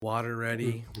Water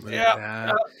ready.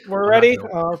 Yeah, we're ready.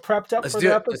 Prepped up for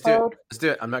the episode. Let's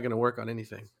do it. I'm not going to work on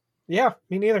anything. Yeah,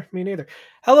 me neither.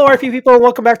 Hello, RP people, and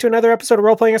welcome back to another episode of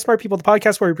Role Playing as Smart People, the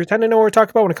podcast where we pretend to know what we're talking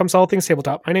about when it comes to all things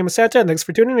tabletop. My name is Santa, and thanks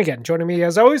for tuning in again. Joining me,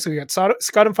 as always, we got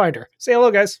Scott and Finder. Say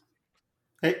hello, guys.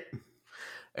 Hey.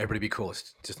 Everybody be cool.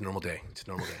 It's just a normal day. It's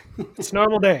a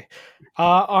normal day.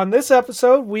 On this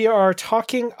episode, we are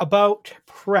talking about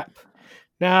prep.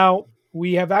 Now,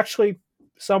 we have actually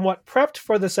somewhat prepped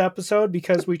for this episode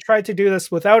because we tried to do this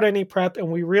without any prep,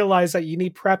 and we realized that you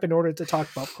need prep in order to talk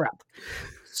about prep.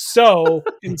 So,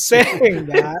 in saying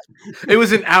that, it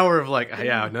was an hour of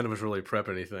none of us really prep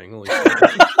anything. Holy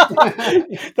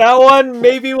that one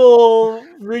maybe will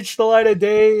reach the light of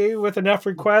day with enough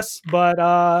requests, but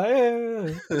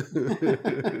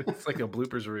it's like a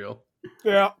bloopers reel.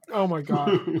 Yeah. Oh my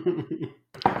god.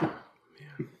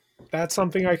 That's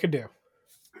something I could do.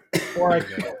 Or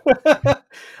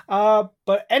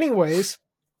but anyways,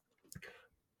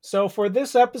 so for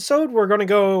this episode, we're going to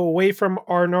go away from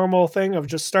our normal thing of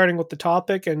just starting with the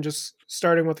topic and just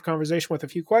starting with the conversation with a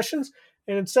few questions.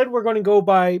 And instead, we're going to go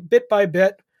by bit.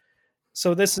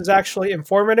 So this is actually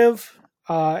informative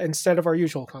instead of our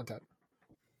usual content.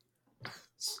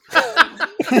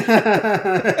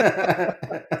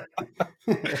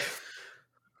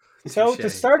 So to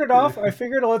start it off, I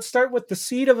figured let's start with the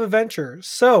seed of adventure.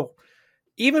 So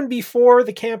even before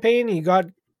the campaign, you got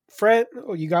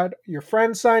your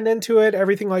friend signed into it,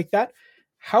 everything like that.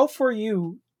 How for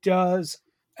you does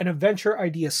an adventure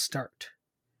idea start?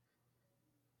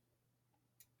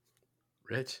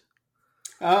 Rich?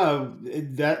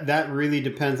 That really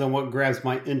depends on what grabs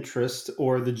my interest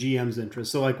or the GM's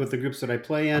interest. So like with the groups that I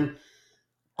play in,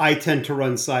 I tend to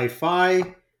run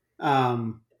sci-fi.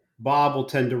 Bob will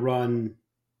tend to run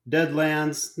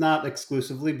Deadlands, not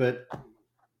exclusively, but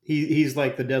he's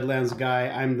like the Deadlands guy.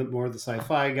 I'm more the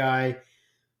sci-fi guy.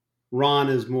 Ron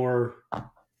is more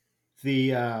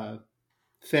the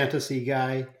fantasy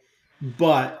guy.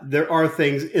 But there are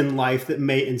things in life that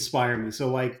may inspire me.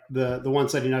 So like the one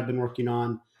setting I've been working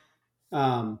on,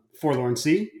 Forlorn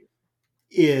Sea,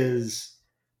 is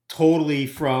totally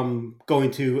from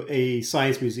going to a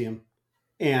science museum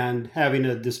and having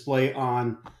a display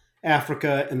on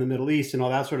Africa and the Middle East and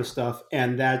all that sort of stuff.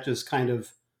 And that just kind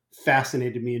of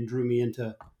fascinated me and drew me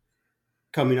into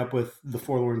coming up with the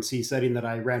Forlorn Sea setting that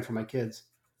I ran for my kids.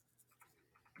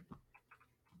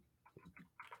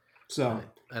 So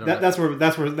that's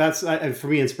where for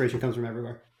me, inspiration comes from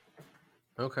everywhere.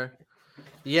 Okay.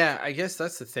 Yeah, I guess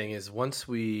that's the thing is once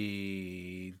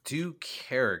we do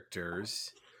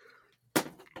characters,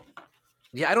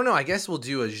 yeah, I don't know. I guess we'll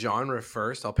do a genre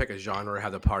first. I'll pick a genre,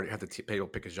 have the people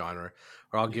pick a genre,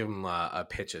 or I'll give them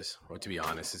pitches. Or to be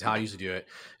honest, is how I usually do it.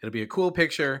 It'll be a cool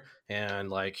picture, and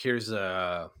like here's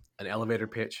an elevator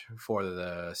pitch for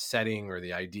the setting or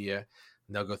the idea,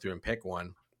 and they'll go through and pick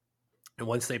one. And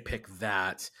once they pick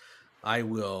that, I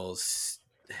will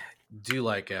do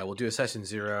we'll do a session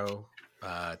 0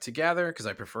 together because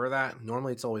I prefer that.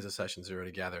 Normally, it's always a session 0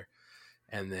 together,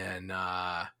 and then.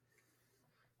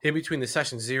 In between the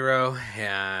session 0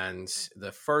 and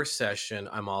the first session,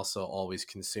 I'm also always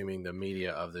consuming the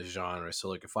media of the genre. So,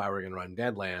 like, if I were going to run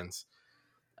Deadlands,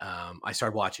 I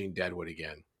started watching Deadwood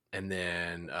again, and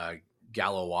then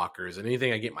Gallow Walkers, and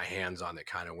anything I get my hands on that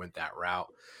kind of went that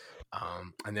route.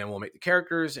 And then we'll make the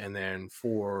characters, and then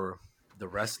for the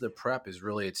rest of the prep is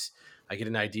really I get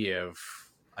an idea of.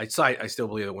 I still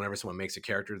believe that whenever someone makes a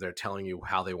character, they're telling you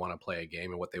how they want to play a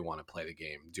game and what they want to play the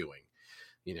game doing.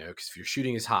 You know, because if you're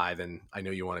shooting as high, then I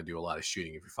know you want to do a lot of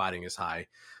shooting. If you're fighting as high,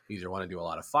 you either want to do a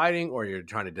lot of fighting or you're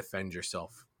trying to defend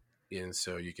yourself. And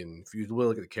so you can, if you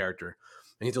look at the character,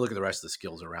 you need to look at the rest of the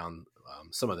skills around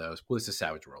some of those. Well, this is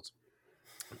Savage Worlds.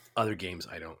 Other games,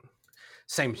 I don't.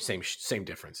 Same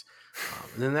difference.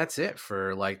 And then that's it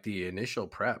for like the initial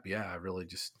prep. Yeah, I really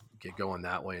just get going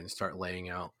that way and start laying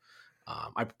out.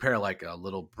 I prepare like a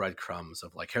little breadcrumbs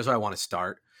of like, here's where I want to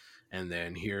start. And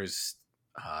then here's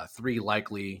 3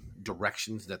 likely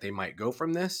directions that they might go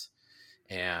from this,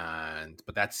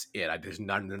 but that's it.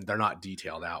 They're not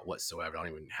detailed out whatsoever. I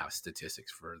don't even have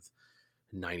statistics for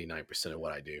 99% of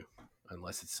what I do,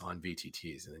 unless it's on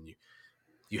VTTs, and then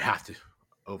you have to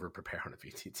over prepare on a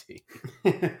VTT.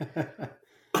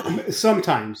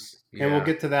 Sometimes, yeah. And we'll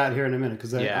get to that here in a minute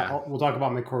because we'll talk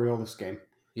about my Coriolis game.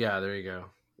 Yeah, there you go,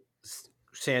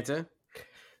 Santa.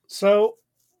 So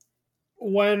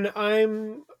when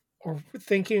I'm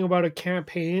thinking about a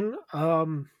campaign,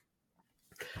 I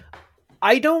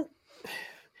don't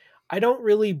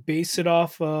really base it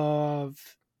off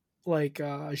of like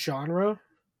a genre,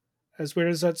 as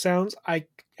weird as that sounds. I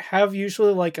have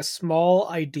usually like a small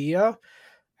idea,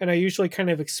 and I usually kind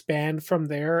of expand from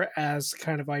there as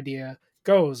kind of idea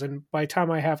goes. And by the time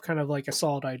I have kind of like a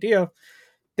solid idea,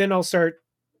 then I'll start,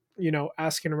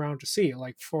 asking around to see.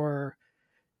 Like for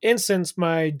instance,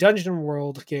 my Dungeon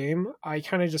World game, I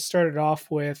kind of just started off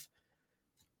with,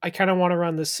 I kind of want to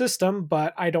run this system,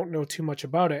 but I don't know too much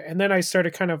about it. And then I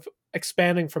started kind of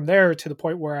expanding from there to the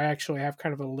point where I actually have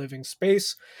kind of a living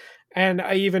space. And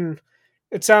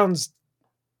it sounds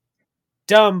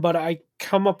dumb, but I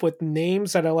come up with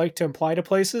names that I like to apply to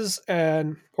places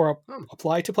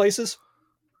apply to places.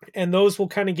 And those will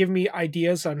kind of give me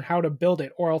ideas on how to build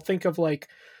it. Or I'll think of like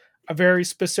a very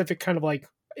specific kind of like,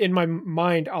 in my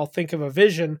mind, I'll think of a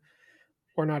vision,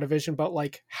 or not a vision, but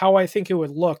like how I think it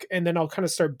would look. And then I'll kind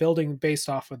of start building based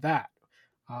off of that.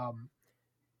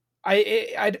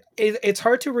 It's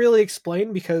hard to really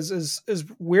explain because as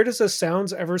weird as this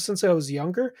sounds, ever since I was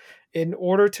younger, in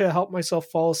order to help myself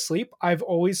fall asleep, I've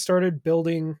always started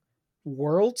building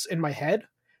worlds in my head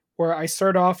where I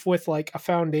start off with like a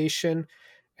foundation,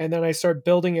 and then I start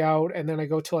building out, and then I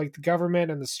go to like the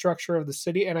government and the structure of the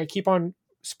city, and I keep on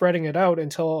spreading it out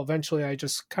until eventually I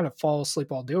just kind of fall asleep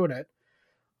while doing it.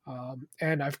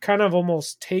 And I've kind of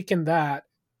almost taken that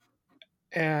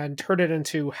and turned it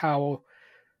into how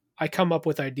I come up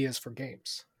with ideas for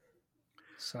games.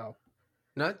 So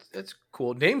no, that's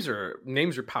cool. Names are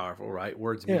powerful, right?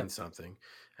 Words mean something,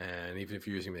 and even if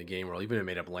you're using the game world, even in a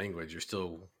made up language, you're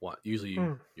still usually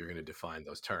you're going to define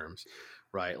those terms,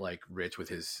 right? Like Rich with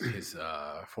his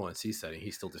 401c setting, he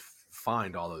still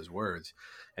defined all those words.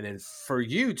 And then for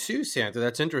you too, Santa,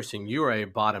 that's interesting. You are a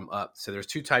bottom up. So there's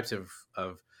two types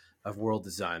of world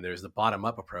design. There's the bottom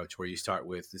up approach where you start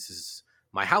with, this is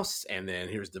my house, and then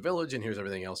here's the village, and here's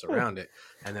everything else around it.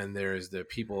 And then there's the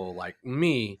people like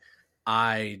me.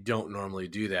 I don't normally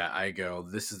do that. I go,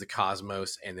 this is the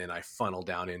cosmos, and then I funnel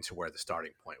down into where the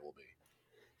starting point will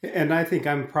be. And I think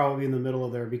I'm probably in the middle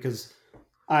of there because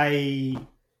I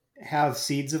have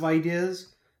seeds of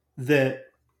ideas that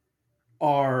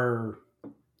are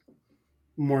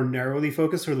more narrowly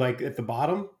focused, or like at the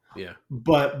bottom. Yeah.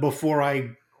 But before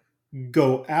I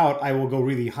go out, I will go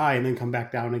really high and then come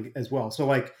back down as well. So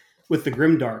like with the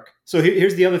Grimdark. So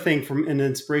here's the other thing from an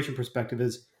inspiration perspective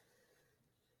is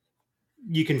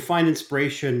you can find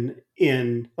inspiration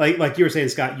in like you were saying,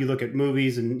 Scott, you look at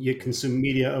movies and you consume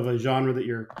media of a genre that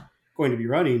you're going to be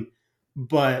running,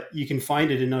 but you can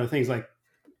find it in other things. Like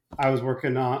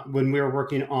when we were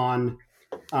working on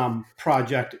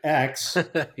Project X.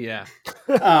 Yeah.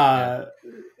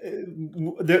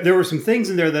 There were some things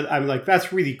in there that I'm like,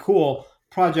 that's really cool.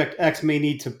 Project X may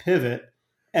need to pivot.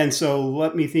 And so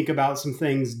let me think about some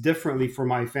things differently for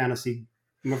my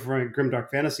Grimdark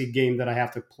fantasy game that I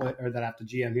have to play, or that I have to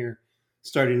GM here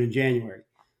starting in January.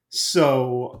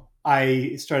 So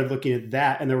I started looking at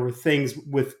that, and there were things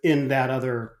within that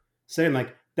other setting,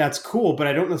 like, that's cool, but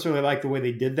I don't necessarily like the way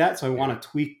they did that. So I want to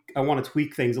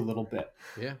tweak things a little bit.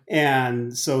 Yeah.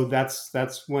 And so that's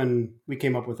when we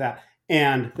came up with that.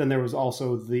 And then there was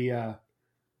also the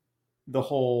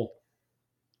whole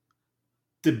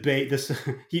debate. This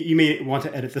you may want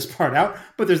to edit this part out,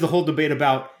 but there's the whole debate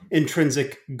about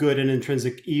intrinsic good and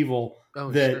intrinsic evil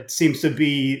that seems to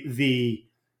be the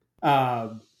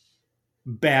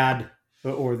bad,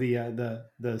 or the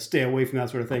stay away from that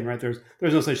sort of thing, right? There's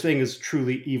no such thing as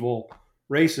truly evil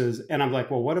races. And I'm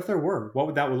like, well, what if there were? What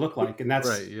would that look like? And that's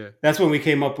right, yeah. That's when we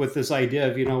came up with this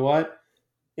idea of, you know what?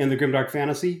 In the Grimdark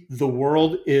fantasy, the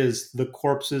world is the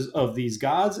corpses of these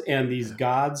gods, and these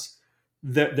gods,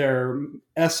 their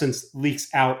essence leaks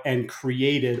out and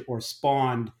created or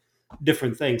spawned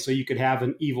different things. So you could have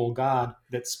an evil god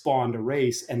that spawned a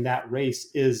race, and that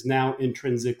race is now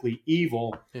intrinsically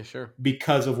evil,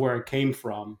 because of where it came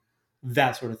from,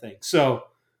 that sort of thing. So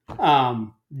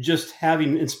just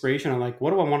having inspiration on like,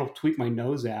 what do I want to tweak my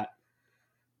nose at?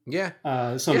 Yeah.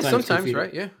 Sometimes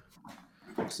right? Yeah.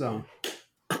 So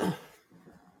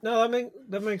no,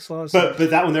 that makes a lot of sense. But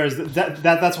that one there is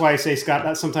that's why I say, Scott,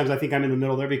 that sometimes I think I'm in the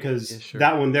middle there, because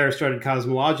that one there started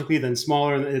cosmologically, then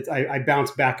smaller, and I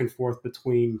bounce back and forth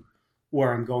between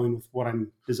where I'm going with what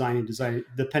I'm designing,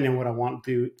 depending on what I want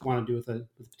to do with a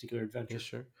particular adventure. Yeah,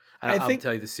 sure. I'll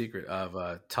tell you the secret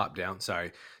of top down.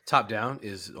 Sorry, top down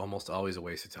is almost always a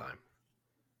waste of time.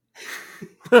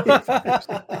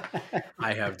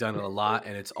 I have done it a lot,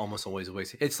 and it's almost always a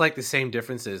waste. It's like the same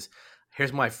difference as,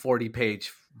 here's my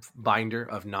 40-page binder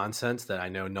of nonsense that I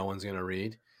know no one's going to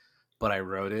read, but I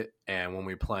wrote it, and when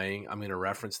we're playing, I'm going to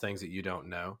reference things that you don't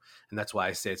know, and that's why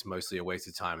I say it's mostly a waste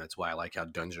of time. That's why I like how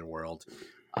Dungeon World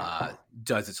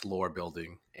does its lore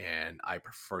building, and I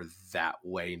prefer that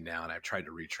way now, and I've tried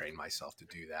to retrain myself to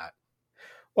do that.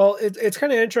 Well, it's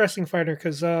kind of interesting, Fighter,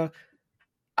 because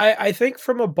I think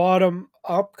from a bottom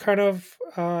up kind of,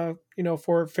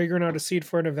 for figuring out a seed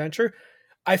for an adventure,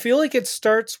 I feel like it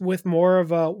starts with more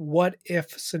of a what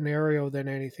if scenario than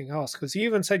anything else. Because you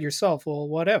even said yourself, well,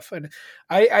 what if? And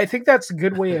I think that's a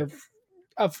good way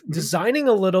of designing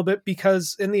a little bit,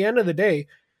 because in the end of the day,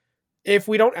 if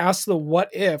we don't ask the what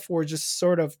if, we're just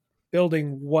sort of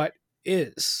building what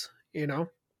is, if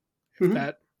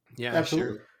that. Yeah,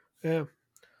 Absolutely. sure. Yeah.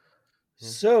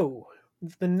 So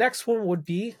the next one would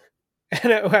be,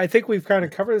 and I think we've kind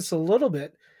of covered this a little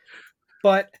bit,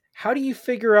 but how do you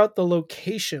figure out the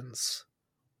locations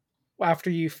after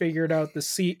you figured out the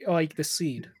seed, like the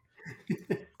seed?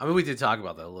 I mean, we did talk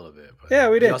about that a little bit, but Yeah,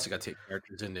 we did. You also got to take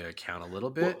characters into account a little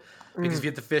bit, because if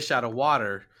you Mhm. get the fish out of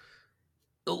water,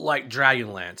 like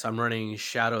Dragonlance, I'm running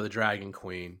Shadow of the Dragon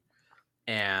Queen,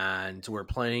 and we're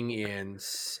playing in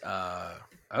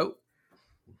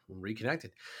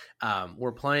reconnected.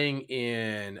 We're playing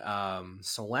in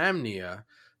Solamnia,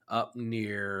 up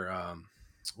near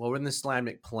we're in the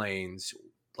Slamnic Plains,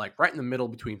 like right in the middle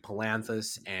between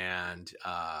Palanthas and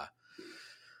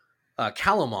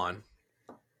Calamon.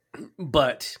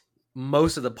 But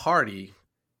most of the party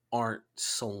aren't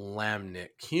Solamnic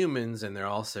humans, and they're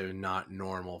also not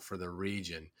normal for the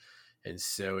region. And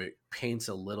so it paints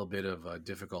a little bit of a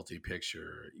difficulty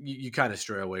picture. You kind of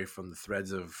stray away from the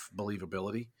threads of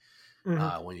believability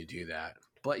Mhm. when you do that.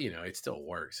 But, it still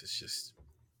works. It's just,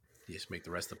 you just make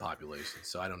the rest of the population.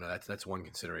 So I don't know. That's one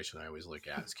consideration I always look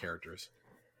at as characters.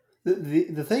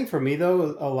 The thing for me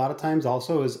though, a lot of times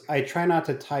also, is I try not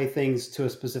to tie things to a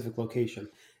specific location.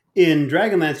 In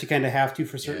Dragonlance, you kind of have to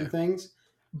for certain Yeah. things,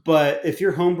 but if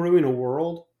you're homebrewing a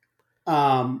world,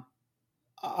 um,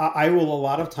 I will a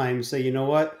lot of times say, you know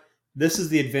what, this is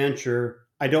the adventure.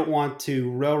 I don't want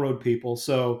to railroad people,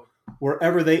 so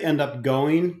wherever they end up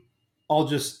going, I'll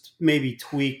just maybe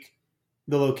tweak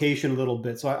the location a little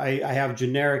bit. So I have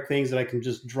generic things that I can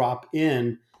just drop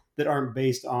in that aren't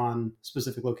based on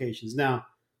specific locations. Now,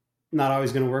 not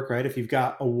always going to work, right? If you've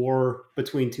got a war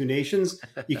between two nations,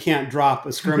 you can't drop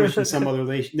a skirmish in some other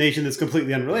nation that's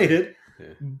completely unrelated.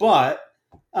 Yeah. But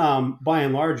by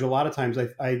and large, a lot of times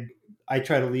I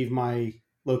try to leave my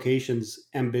locations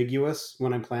ambiguous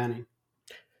when I'm planning,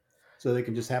 so they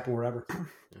can just happen wherever.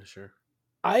 Yeah, sure.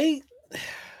 I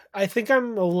think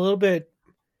I'm a little bit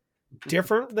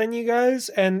different than you guys,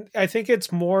 and I think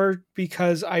it's more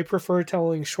because I prefer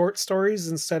telling short stories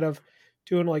instead of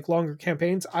doing like longer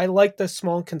campaigns. I like the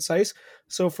small and concise.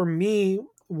 So for me,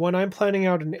 when I'm planning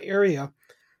out an area,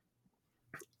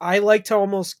 I like to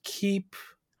almost keep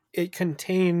it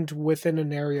contained within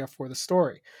an area for the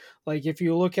story. Like if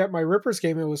you look at my Rippers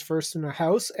game, it was first in a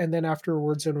house, and then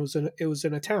afterwards it was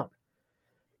in a town.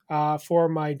 For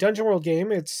my Dungeon World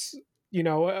game, it's,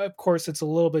 of course it's a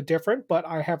little bit different, but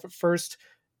I have it first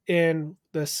in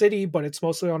the city, but it's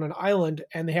mostly on an island,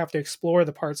 and they have to explore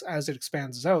the parts as it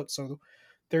expands out. So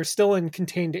they're still in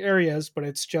contained areas, but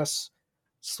it's just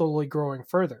slowly growing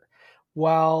further.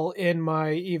 While in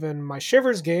my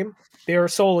Shivers game, they are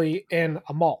solely in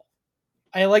a mall.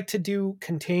 I like to do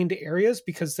contained areas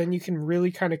because then you can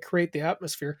really kind of create the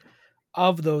atmosphere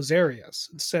of those areas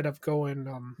instead of going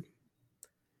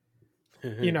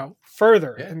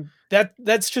further. Yeah. And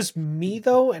that's just me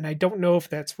though, and I don't know if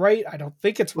that's right. I don't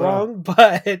think it's Well, wrong,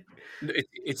 but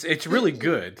It's really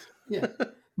good. yeah,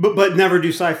 but never do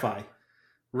sci-fi.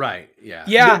 Right. Yeah.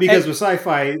 yeah, Because with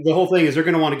sci-fi, the whole thing is they're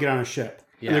going to want to get on a ship,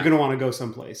 and Yeah. they're going to want to go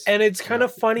someplace. and it's kind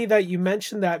of funny that you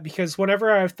mentioned that, because whenever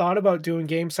I've thought about doing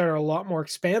games that are a lot more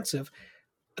expansive,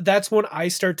 that's when I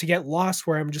start to get lost,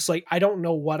 where I'm just like, I don't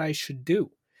know what I should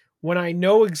do. When I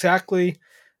know exactly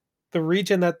the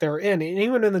region that they're in, and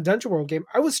even in the Dungeon World game,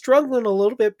 I was struggling a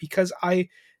little bit because I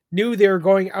knew they were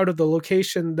going out of the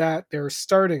location that they're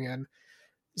starting in.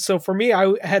 So for me,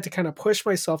 I had to kind of push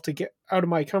myself to get out of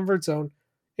my comfort zone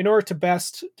in order to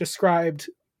best describe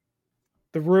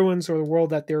the ruins or the world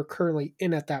that they're currently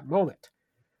in at that moment.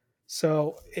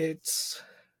 So it's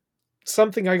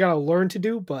something I got to learn to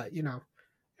do, but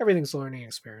everything's a learning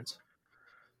experience.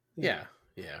 Yeah.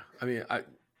 I mean, I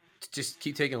just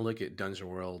keep taking a look at Dungeon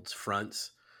World's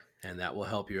fronts, and that will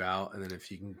help you out. And then if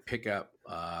you can pick up,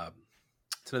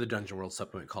 it's another Dungeon World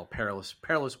supplement called Perilous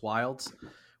Wilds,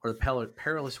 or the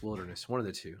Perilous Wilderness, one of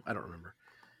the two. I don't remember.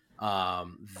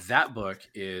 That book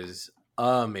is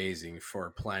amazing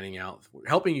for planning out,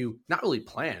 helping you not really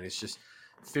plan. It's just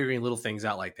figuring little things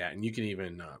out like that. And you can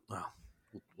even,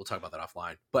 we'll talk about that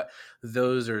offline, but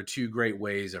those are two great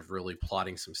ways of really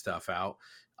plotting some stuff out.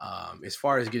 As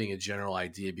far as getting a general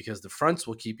idea, because the fronts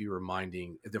will keep you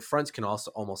reminding, the fronts can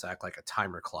also almost act like a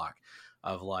timer clock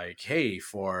of like, hey,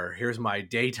 here's my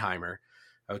day timer.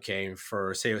 Okay, and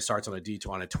for say it starts on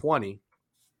a 20.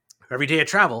 Every day I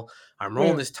travel, I'm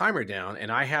rolling this timer down,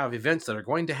 and I have events that are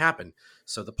going to happen.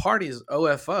 So the party is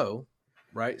OFO,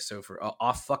 right? So for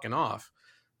off fucking off,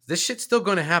 this shit's still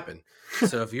going to happen.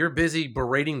 So if you're busy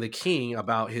berating the king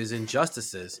about his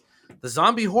injustices, the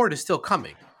zombie horde is still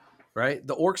coming, right?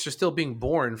 The orcs are still being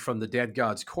born from the dead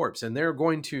god's corpse, and they're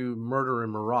going to murder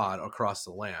and maraud across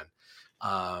the land.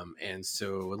 And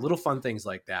so little fun things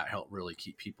like that help really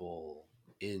keep people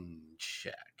in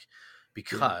check.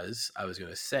 Because I was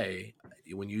going to say,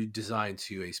 when you design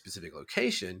to a specific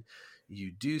location,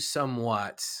 you do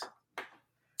somewhat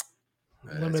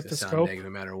limit the scope. No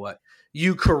matter what,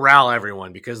 you corral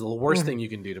everyone, because the worst thing you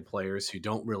can do to players who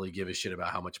don't really give a shit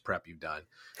about how much prep you've done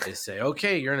is say,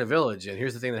 okay, you're in a village, and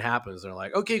here's the thing that happens. They're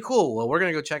like, okay, cool. Well, we're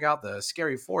going to go check out the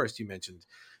scary forest you mentioned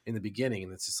in the beginning,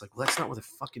 and it's just like, well, that's not what the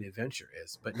fucking adventure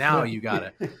is. But now you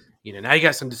gotta, now you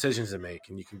got some decisions to make,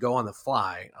 and you can go on the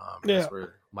fly. That's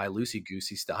where my loosey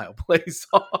goosey style plays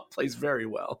very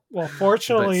well. Well,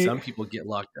 fortunately, but some people get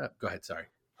locked up. Go ahead, sorry.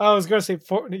 I was going to say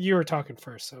you were talking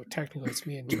first, so technically it's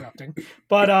me interrupting.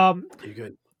 But you're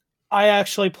good. I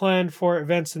actually planned for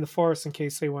events in the forest in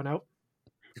case they went out,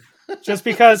 just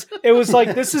because it was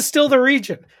like, this is still the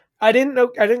region. I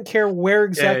didn't care where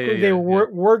exactly they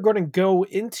were going to go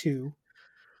into,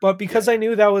 but because I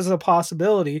knew that was a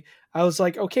possibility, I was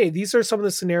like, okay, these are some of the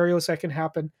scenarios that can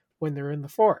happen when they're in the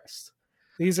forest.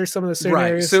 These are some of the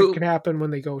scenarios that can happen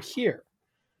when they go here.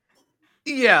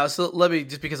 Yeah, so let me,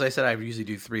 just because I said I usually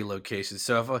do 3 locations.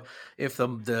 So if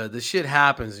the shit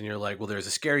happens and you're like, well, there's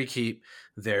a scary keep,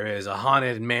 there is a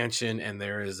haunted mansion, and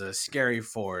there is a scary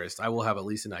forest, I will have at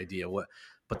least an idea what.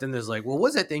 But then there's like, well,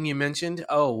 what's that thing you mentioned?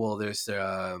 Oh, well, there's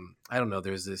I don't know.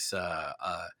 There's this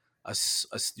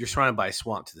you're surrounded by a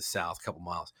swamp to the south, a couple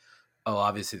miles. Oh,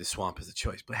 obviously the swamp is a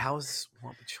choice, but how is the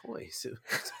swamp a choice? It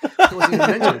wasn't even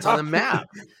mentioned. It's on the map.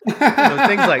 So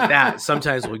things like that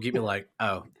sometimes will get me like,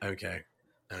 oh, okay.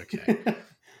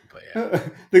 But yeah.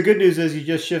 The good news is you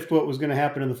just shift what was going to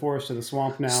happen in the forest to the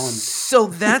swamp now. And so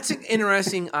that's an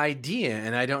interesting idea,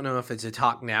 and I don't know if it's a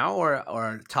talk now or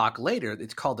a talk later.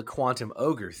 It's called the quantum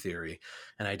ogre theory,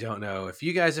 and I don't know if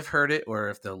you guys have heard it or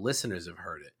if the listeners have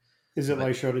heard it. Is it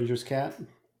like Schrodinger's cat?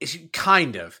 It's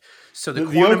kind of. So the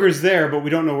ogre's there, but we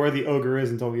don't know where the ogre is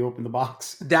until we open the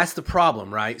box. That's the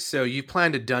problem, right? So you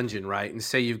planned a dungeon, right? And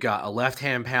say you've got a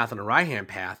left-hand path and a right-hand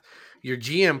path. Your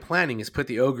GM planning is put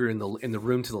the ogre in the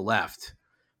room to the left,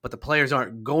 but the players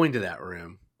aren't going to that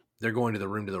room. They're going to the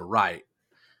room to the right,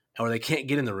 or they can't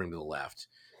get in the room to the left.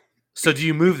 So do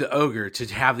you move the ogre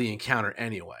to have the encounter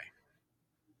anyway?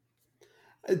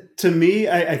 To me,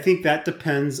 I think that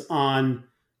depends on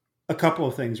a couple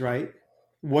of things, right?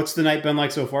 What's the night been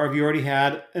like so far? Have you already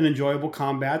had an enjoyable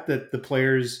combat that the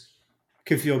players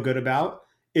can feel good about?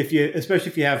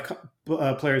 Especially if you have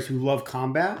players who love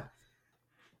combat.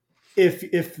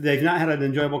 If they've not had an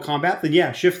enjoyable combat,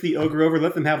 then shift the ogre over,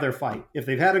 let them have their fight. If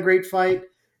they've had a great fight,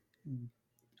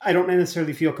 I don't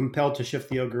necessarily feel compelled to shift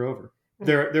the ogre over.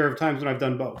 There are times when I've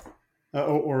done both,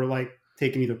 or like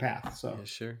taken either path. So yeah,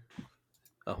 sure.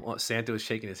 Oh, well, Santa was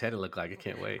shaking his head. It looked like I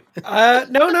can't wait. No.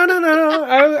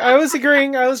 I was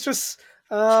agreeing. I was just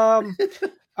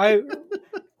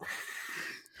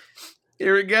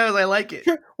Here it goes. I like it.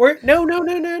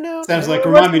 No. Sounds like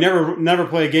remind me never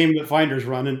play a game that Finder's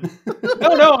running.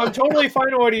 No. I'm totally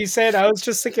fine with what he said. I was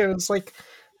just thinking, it's like,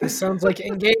 this sounds like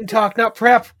in-game talk, not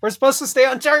prep. We're supposed to stay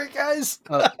on target, guys.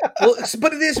 But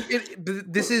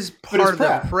this is part of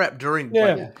the prep during.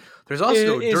 Yeah. Like, there's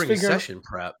also during session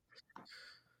prep.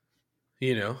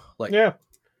 Like yeah.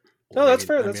 No, that's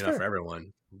fair. That's fair. Not for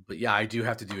everyone, but yeah, I do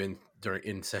have to do during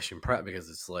in-session prep, because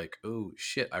it's like, oh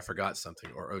shit, I forgot something,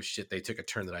 or oh shit, they took a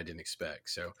turn that I didn't expect.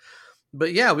 So,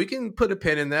 but yeah, we can put a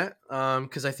pin in that,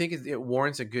 because I think it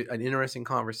warrants an interesting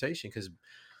conversation, because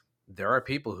there are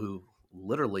people who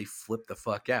literally flip the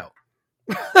fuck out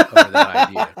over that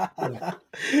idea.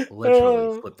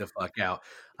 Literally flip the fuck out.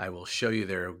 I will show you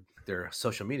their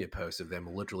social media posts of them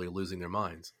literally losing their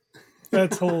minds.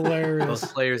 That's hilarious.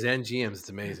 Both players and GMs. It's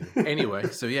amazing. Anyway,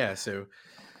 so.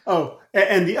 Oh,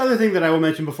 and the other thing that I will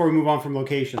mention before we move on from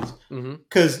locations,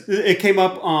 because it came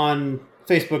up on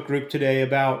Facebook group today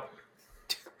about,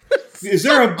 is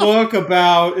there a book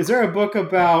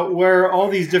about where all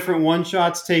these different one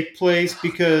shots take place?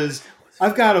 Because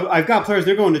I've got players,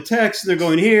 they're going to Texas, they're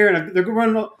going here, and they're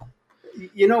running.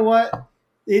 You know what?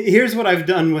 Here's what I've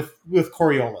done with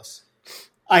Coriolis.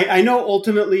 I know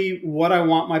ultimately what I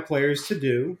want my players to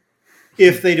do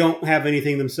if they don't have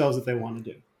anything themselves that they want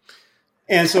to do.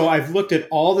 And so I've looked at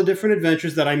all the different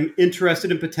adventures that I'm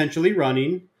interested in potentially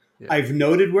running. I've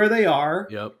noted where they are.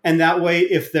 Yep. And that way,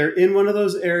 if they're in one of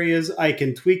those areas, I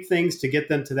can tweak things to get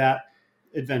them to that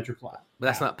adventure plot. But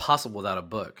that's not possible without a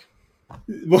book.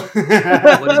 What did you use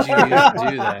to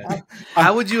do that?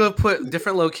 How would you have put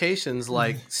different locations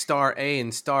like star A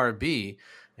and star B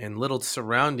and little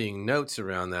surrounding notes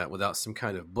around that without some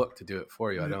kind of book to do it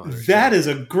for you? I don't understand. That is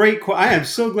a great question. I am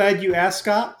so glad you asked,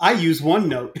 Scott. I use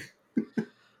OneNote.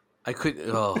 I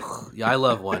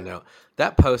love OneNote.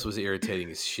 That post was irritating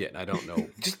as shit. I don't know.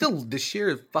 Just the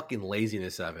sheer fucking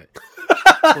laziness of it.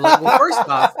 Well,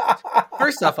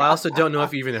 first off, I also don't know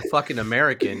if you're even a fucking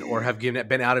American or have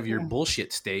been out of your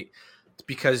bullshit state,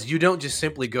 because you don't just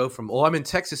simply go from, I'm in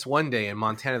Texas one day and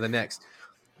Montana the next.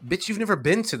 Bitch, you've never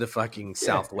been to the fucking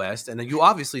Southwest, and you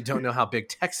obviously don't know how big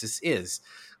Texas is,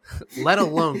 let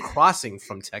alone crossing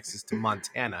from Texas to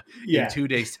Montana in 2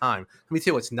 days' time. Let me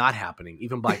tell you what's not happening,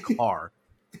 even by car.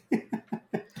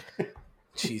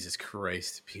 Jesus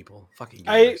Christ, people. Fucking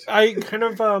gamers. I kind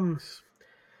of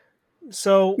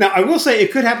so now I will say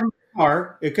it could happen by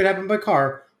car. It could happen by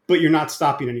car, but you're not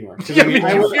stopping anywhere.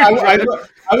 I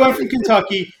went from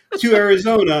Kentucky to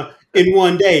Arizona in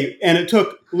one day, and it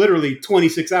took literally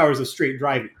 26 hours of straight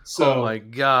driving. So, oh my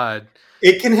God,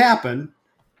 it can happen.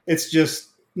 It's just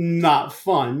not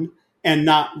fun and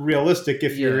not realistic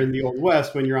if you're in the Old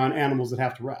West when you're on animals that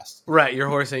have to rest. Right, your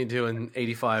horse ain't doing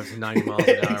 85 to 90 miles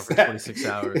an hour for 26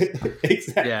 hours.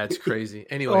 Exactly. Yeah, it's crazy.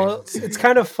 Anyway, well, it's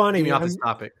kind of funny. Get me off this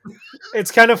topic.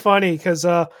 It's kind of funny because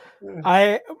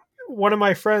one of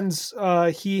my friends,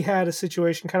 he had a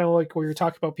situation kind of like where you're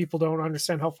talking about people don't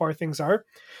understand how far things are,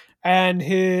 and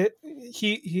he's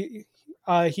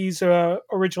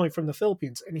originally from the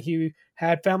Philippines, and he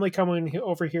had family coming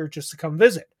over here just to come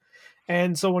visit.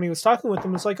 And so when he was talking with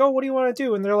them, it's like, oh, what do you want to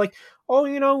do? And they're like, oh,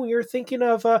 you're thinking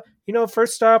of,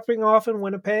 first stopping off in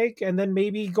Winnipeg and then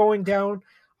maybe going down,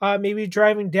 maybe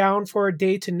driving down for a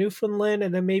day to Newfoundland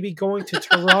and then maybe going to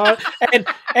Toronto.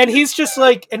 and he's just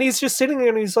sitting there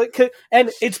and he's like,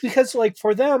 and it's because like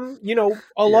for them,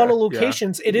 a lot of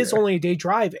locations, it is only a day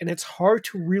drive, and it's hard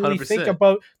to really 100%. think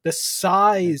about the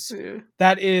size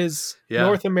that is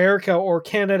North America or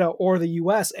Canada or the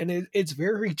US. And it's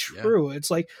very true. It's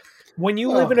like, when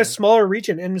you live in a smaller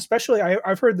region, and especially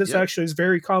I've heard this actually is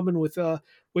very common with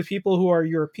people who are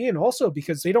European also,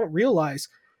 because they don't realize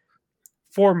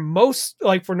for most,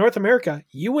 like for North America,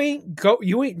 you ain't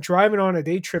driving on a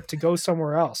day trip to go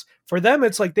somewhere else. For them,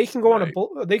 it's like they can go on a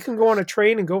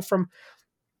train and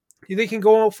they can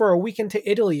go out for a weekend to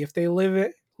Italy if they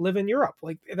live in Europe.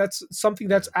 Like that's something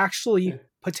that's actually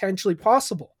potentially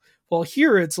possible. Well,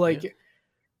 here it's like,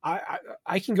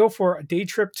 I can go for a day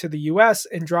trip to the US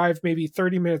and drive maybe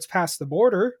 30 minutes past the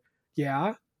border.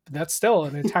 Yeah, but that's still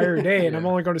an entire day, and I'm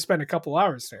only going to spend a couple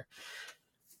hours there.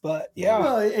 But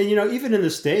well, and even in the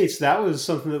States, that was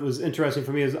something that was interesting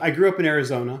for me. Is I grew up in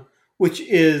Arizona, which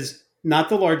is not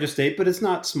the largest state, but it's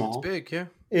not small. It's big, yeah.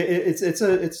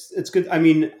 It's good. I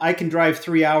mean, I can drive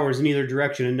 3 hours in either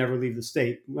direction and never leave the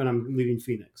state when I'm leaving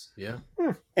Phoenix. Yeah.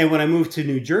 And when I moved to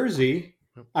New Jersey,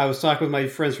 I was talking with my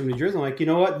friends from New Jersey. I'm like, you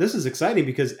know what? This is exciting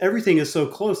because everything is so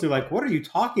close. And they're like, what are you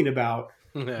talking about?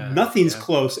 Nothing's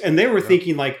close. And they were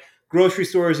thinking like grocery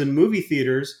stores and movie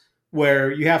theaters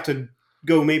where you have to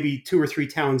go maybe 2 or 3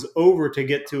 towns over to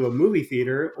get to a movie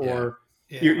theater, or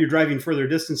you're driving further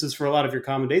distances for a lot of your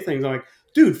common day things. I'm like,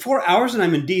 dude, 4 hours and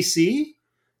I'm in DC,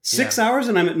 6 hours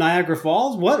and I'm at Niagara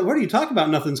Falls. What are you talking about?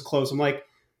 Nothing's close. I'm like,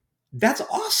 that's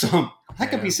awesome. I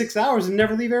could be 6 hours and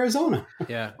never leave Arizona.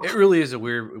 Yeah, it really is a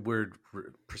weird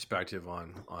perspective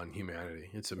on humanity.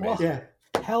 It's amazing. Yeah.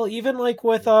 Hell, even like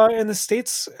with in the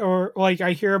States, or like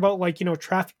I hear about like,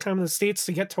 traffic time in the States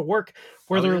to get to work,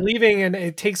 where they're leaving and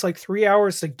it takes like 3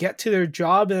 hours to get to their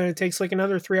job, and it takes like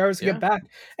another 3 hours to get back.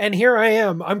 And here I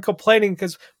am, I'm complaining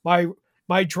because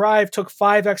my drive took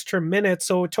 5 extra minutes,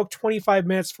 so it took 25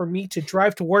 minutes for me to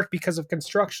drive to work because of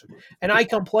construction, and I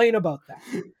complain about that.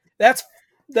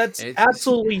 That's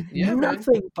absolutely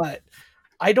nothing, man. But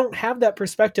I don't have that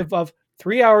perspective of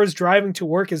 3 hours driving to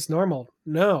work is normal.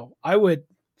 No, I would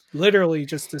literally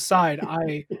just decide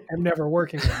I am never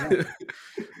working again.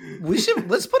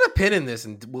 Let's put a pin in this,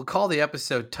 and we'll call the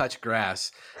episode "Touch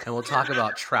Grass," and we'll talk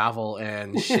about travel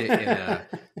and shit.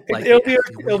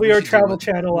 It'll be our Travel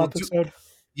Channel episode.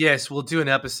 Yes, we'll do an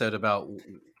episode about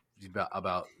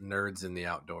nerds in the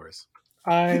outdoors.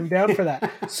 I'm down for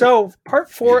that. So part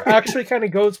 4 actually kind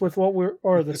of goes with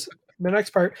the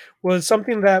next part was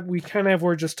something that we kind of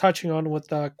were just touching on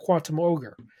with Quantum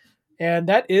Ogre. And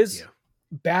that is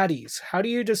baddies. How do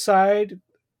you decide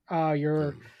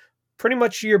your pretty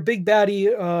much your big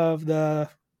baddie of the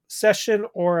session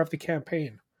or of the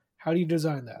campaign? How do you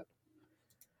design that?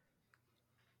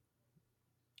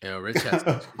 You know, Rich has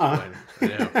to. I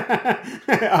know.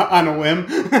 On a whim.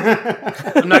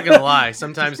 I'm not gonna lie.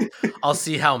 Sometimes I'll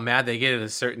see how mad they get at a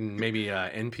certain maybe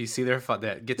NPC there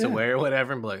that gets away or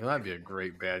whatever, and be like, "Oh, that'd be a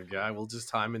great bad guy. We'll just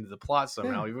tie him into the plot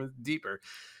somehow, even deeper."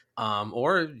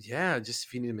 Or just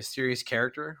if you need a mysterious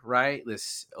character, right?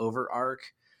 This over arc.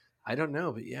 I don't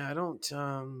know, but I don't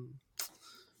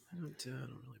really play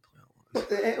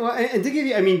a lot. Well, and to give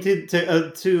you, I mean,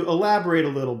 to elaborate a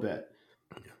little bit,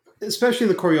 especially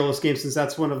in the Coriolis game, since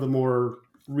that's one of the more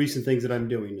recent things that I'm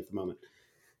doing at the moment.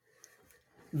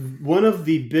 One of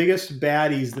the biggest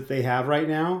baddies that they have right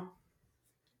now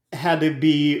had to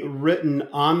be written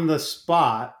on the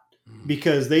spot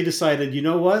because they decided, you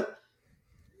know what?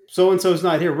 So-and-so's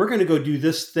not here. We're going to go do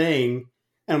this thing.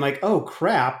 And I'm like, oh,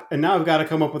 crap. And now I've got to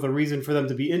come up with a reason for them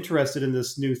to be interested in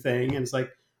this new thing. And it's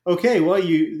like, okay, well,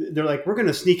 they're like, we're going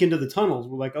to sneak into the tunnels.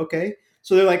 We're like, okay.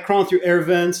 So they're like crawling through air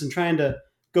vents and trying to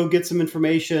go get some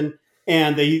information.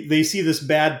 And they see this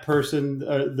bad person,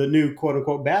 the new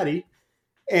quote-unquote baddie.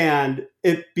 And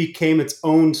it became its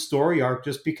own story arc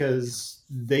just because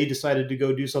they decided to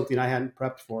go do something I hadn't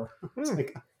prepped for. It's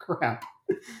like, oh, crap.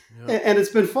 Yeah. And it's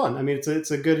been fun. I mean,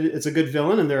 it's a good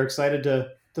villain, and they're excited to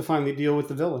finally deal with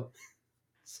the villain.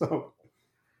 So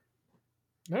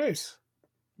nice.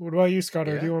 What about you, Scott?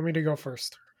 Or do you want me to go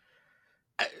first?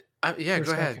 Go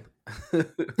ahead.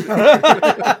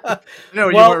 No,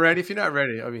 you weren't ready. If you're not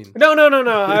ready, I mean, no.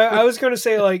 I was going to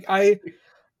say, like,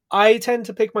 I tend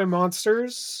to pick my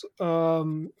monsters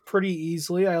pretty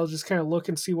easily. I'll just kind of look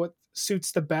and see what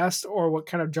suits the best or what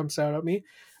kind of jumps out at me.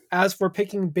 As for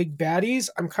picking big baddies,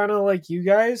 I'm kind of like you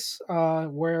guys,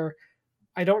 where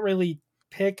I don't really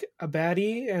pick a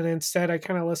baddie, and instead I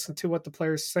kind of listen to what the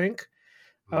players think.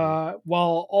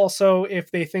 While also,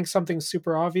 if they think something's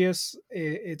super obvious,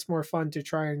 it's more fun to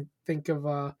try and think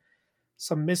of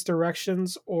some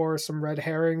misdirections or some red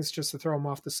herrings just to throw them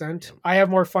off the scent. I have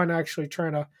more fun actually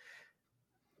trying to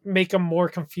make them more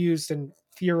confused and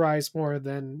theorize more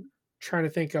than trying to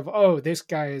think of, oh, this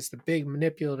guy is the big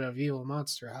manipulative evil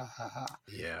monster. Ha ha ha.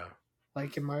 Yeah.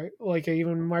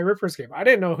 Even in my Rippers game, I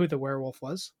didn't know who the werewolf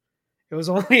was. It was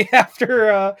only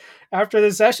after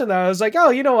the session that I was like,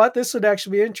 oh, you know what? This would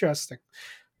actually be interesting.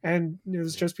 And it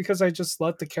was just because I just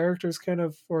let the characters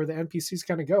or the NPCs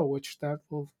kind of go, which that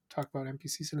we'll talk about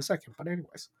NPCs in a second. But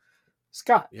anyways,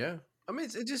 Scott. Yeah. I mean,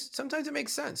 it just sometimes it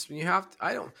makes sense when you have to,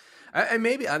 I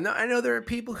know there are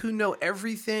people who know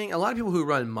everything. A lot of people who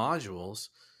run modules,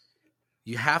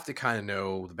 you have to kind of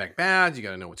know the back bads. You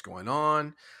got to know what's going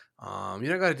on. You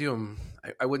don't got to do them.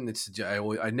 I wouldn't suggest.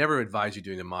 I never advise you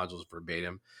doing the modules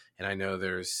verbatim. And I know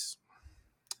there's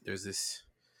this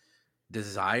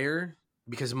desire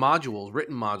because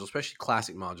written modules, especially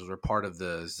classic modules, are part of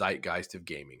the zeitgeist of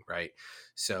gaming, right?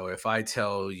 So if I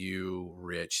tell you,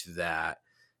 Rich, that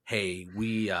hey,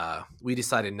 we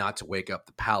decided not to wake up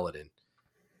the paladin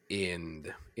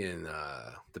in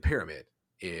the pyramid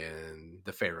in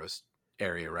the Pharaoh's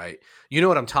area, right? You know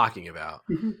what I'm talking about,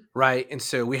 right? And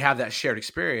so we have that shared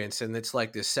experience, and it's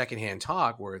like this secondhand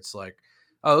talk where it's like,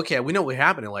 oh, okay, we know what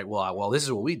happened, and like, well, this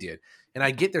is what we did. And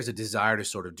I get there's a desire to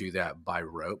sort of do that by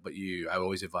rote, but I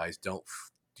always advise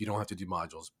you don't have to do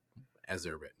modules as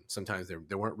they're written. Sometimes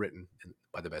they weren't written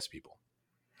by the best people.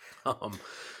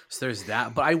 So there's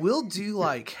that, but I will do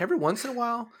like every once in a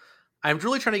while. I'm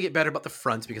really trying to get better about the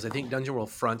fronts because I think Dungeon World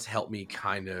fronts help me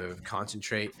kind of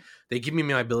concentrate. They give me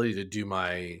my ability to do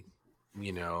my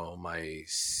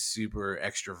super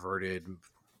extroverted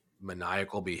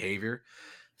maniacal behavior,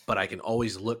 but I can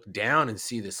always look down and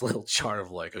see this little chart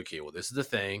of like, okay, well, this is the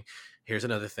thing. Here's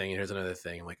another thing. And here's another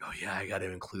thing. I'm like, oh yeah, I got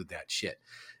to include that shit.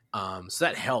 So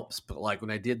that helps. But like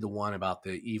when I did the one about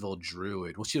the evil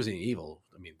druid, well, she wasn't evil.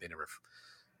 I mean,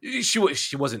 she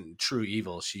wasn't true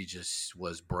evil. She just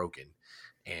was broken,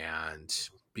 and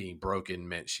being broken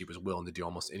meant she was willing to do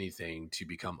almost anything to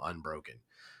become unbroken.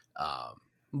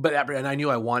 And I knew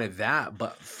I wanted that.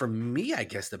 But for me, I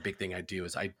guess the big thing I do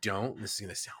is this is going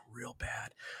to sound real bad.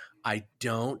 I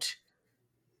don't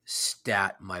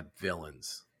stat my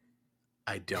villains.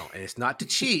 I don't. And it's not to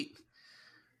cheat,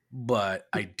 but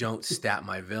I don't stat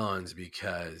my villains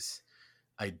because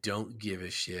I don't give a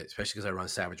shit, especially because I run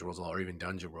Savage Worlds or even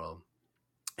Dungeon World.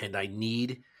 And I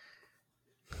need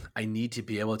to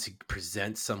be able to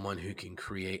present someone who can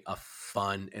create a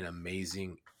fun and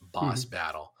amazing boss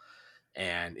battle.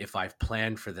 And if I've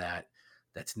planned for that,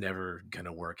 that's never going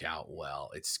to work out well.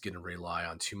 It's going to rely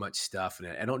on too much stuff. And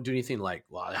I don't do anything like,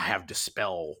 well, I have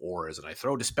dispel auras and I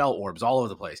throw dispel orbs all over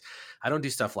the place. I don't do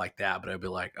stuff like that, but I'd be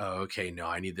like, oh, okay, no,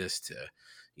 I need this to,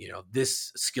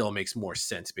 this skill makes more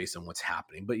sense based on what's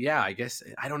happening. But yeah, I guess,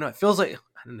 I don't know. It feels like,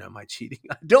 I don't know, am I cheating?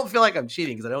 I don't feel like I'm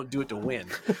cheating because I don't do it to win.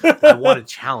 I want to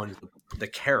challenge the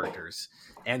characters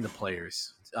and the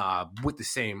players with the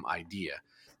same idea.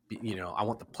 I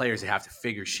want the players to have to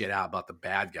figure shit out about the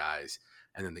bad guys,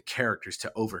 and then the characters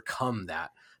to overcome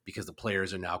that because the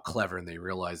players are now clever and they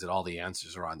realize that all the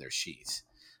answers are on their sheets.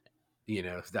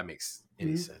 If that makes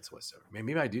any sense whatsoever.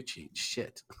 Maybe I do cheat.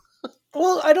 Shit.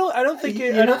 Well, I don't think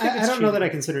it. I don't know that I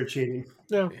consider it cheating.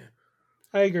 No, yeah.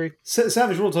 I agree.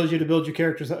 Savage World tells you to build your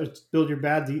characters, build your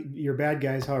bad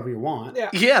guys however you want.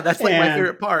 Yeah, that's like my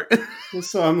favorite part.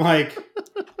 So I'm like,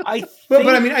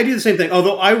 but I mean, I do the same thing.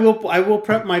 Although I will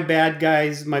prep my bad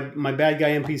guys, my bad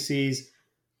guy NPCs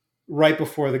right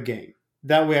before the game.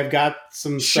 That way, I've got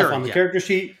some stuff on the character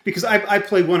sheet because I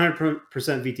play 100%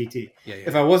 VTT. Yeah.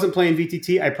 If I wasn't playing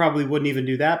VTT, I probably wouldn't even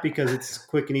do that because it's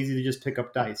quick and easy to just pick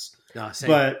up dice. No,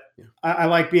 but I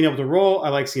like being able to roll. I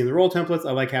like seeing the roll templates.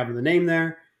 I like having the name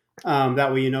there.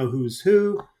 That way, you know who's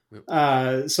who.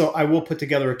 So I will put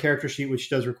together a character sheet, which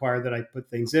does require that I put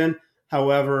things in.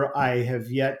 However, I have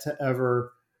yet to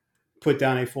ever put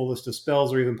down a full list of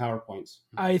spells or even PowerPoints.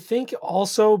 I think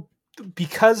also,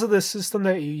 because of the system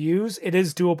that you use, it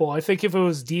is doable. I think if it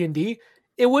was D&D,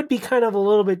 it would be kind of a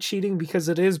little bit cheating because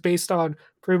it is based on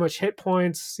pretty much hit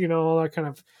points, all that kind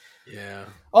of,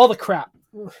 all the crap,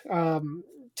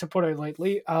 to put it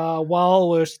lightly. While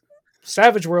with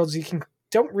Savage Worlds,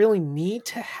 don't really need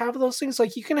to have those things.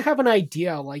 Like, you can have an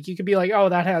idea. Like, you could be like,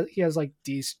 oh, he has like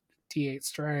D8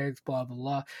 strength, blah, blah,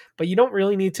 blah. But you don't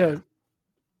really need to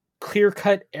clear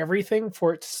cut everything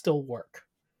for it to still work.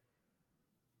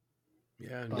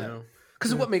 Yeah, no.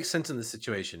 Because of what makes sense in the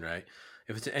situation, right?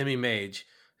 If it's an enemy mage,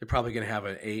 they're probably going to have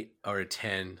an 8 or a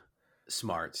 10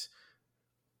 smarts,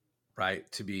 right?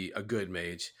 To be a good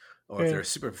mage. Or if they're a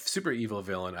super, super evil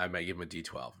villain, I might give them a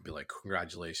D12 and be like,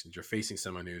 congratulations, you're facing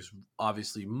someone who's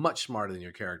obviously much smarter than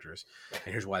your characters.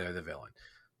 And here's why they're the villain.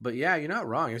 But yeah, you're not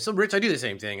wrong. So, Rich, I do the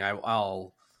same thing.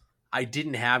 I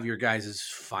didn't have your guys'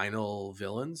 final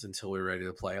villains until we were ready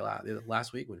to play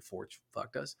last week when Forge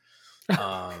fucked us.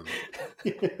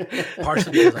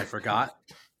 Partially because I forgot,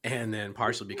 and then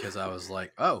partially because I was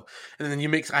like, oh, and then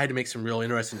I had to make some real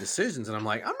interesting decisions, and I'm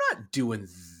like, I'm not doing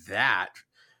that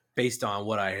based on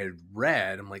what I had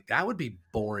read. I'm like, that would be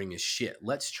boring as shit.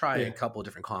 Let's try a couple of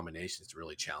different combinations to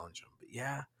really challenge them. But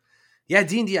yeah,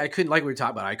 D&D, I couldn't, like we were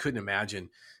talking about, I couldn't imagine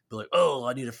be like, oh,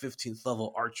 I need a 15th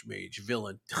level archmage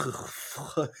villain.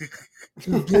 Look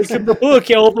at the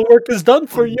book, all the work is done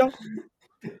for you.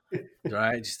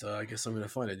 Right, just I guess I'm gonna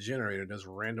find a generator that does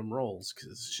random rolls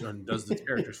because it does the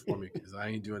characters for me because I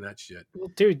ain't doing that shit. Well,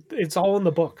 dude, it's all in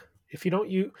the book. If you don't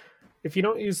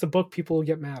use the book, people will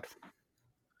get mad.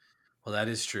 Well, that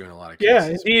is true in a lot of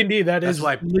cases. Yeah, in D&D, that's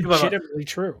why legitimately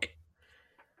true.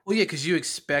 Well, yeah, because you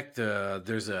expect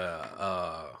there's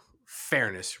a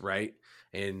fairness, right?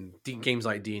 And games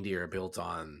like D&D are built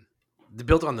on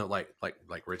the like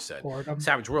Rich said.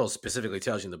 Savage Worlds specifically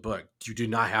tells you in the book, you do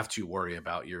not have to worry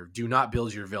about do not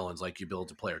build your villains like you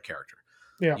build a player character.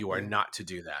 Yeah. You are not to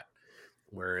do that.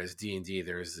 Whereas D&D,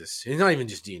 there's this, and not even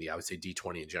just D&D, I would say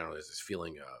D20 in general, there's this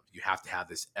feeling of you have to have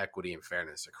this equity and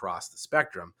fairness across the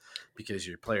spectrum because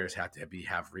your players have to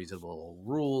have reasonable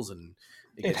rules, and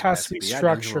it has to be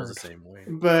structured the same way.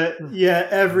 But yeah,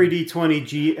 every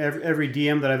D20 every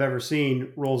DM that I've ever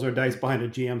seen rolls their dice behind a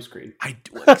GM screen.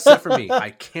 Except for me, I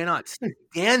cannot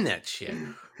stand that shit.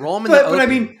 Roll them in the open. But I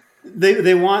mean,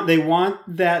 they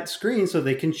want that screen so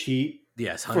they can cheat.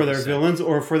 Yes, 100%. For their villains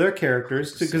or for their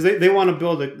characters, because they want to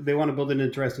build an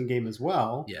interesting game as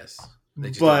well. Yes,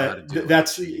 but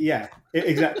that's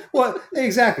exactly. Well,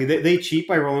 exactly. They cheat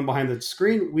by rolling behind the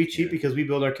screen. We cheat because we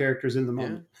build our characters in the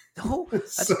moment. Yeah. Oh,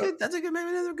 that's good. That's a good. Maybe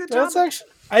another good job. That's actually.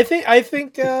 I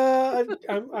think.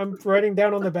 I'm writing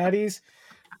down on the baddies.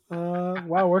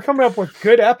 Wow, we're coming up with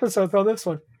good episodes on this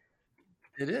one.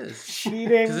 It is cheating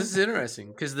because this is interesting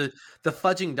because the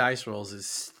fudging dice rolls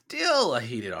is still a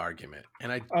heated argument,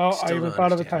 and I even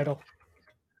thought of the title.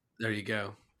 There you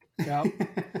go. Yeah,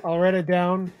 I'll write it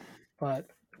down.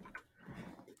 But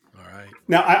all right.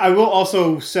 Now I will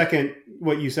also second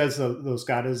what you said, though,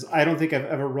 Scott. Is I don't think I've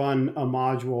ever run a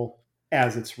module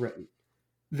as it's written.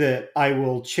 That I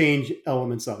will change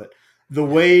elements of it. The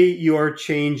way you're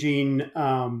changing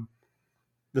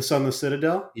the Sunless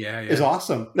Citadel is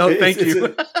awesome. No, thank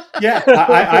you.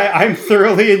 I'm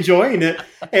thoroughly enjoying it.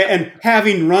 And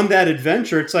having run that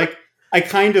adventure, it's like I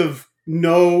kind of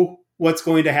know what's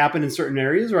going to happen in certain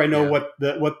areas, or I know what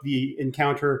the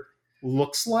encounter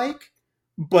looks like.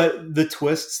 But the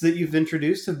twists that you've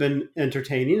introduced have been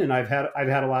entertaining, and I've had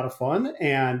a lot of fun.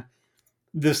 And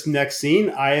this next scene,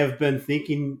 I have been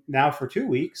thinking now for 2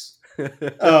 weeks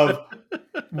of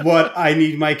what I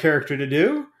need my character to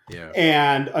do. Yeah.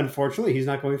 And unfortunately, he's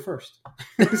not going first.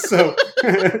 So,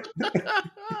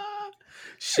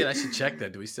 shit, I should check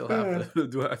that. Do we still have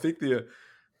I think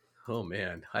oh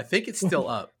man, I think it's still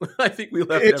up. I think we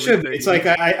left it should be. everything. It's like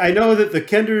I know that the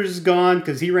Kinder's gone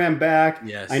because he ran back.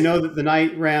 Yes. I know that the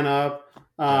Knight ran up.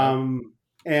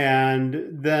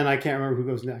 And then I can't remember who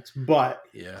goes next. But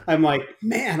yeah, I'm like,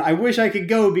 man, I wish I could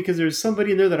go because there's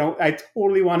somebody in there that I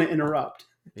totally want to interrupt.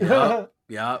 Yeah.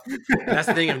 Yeah, that's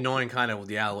the thing of knowing kind of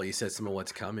what you said, some of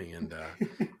what's coming, and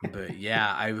but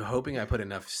yeah, I'm hoping I put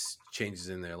enough changes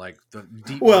in there, like the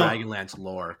deep Dragonlance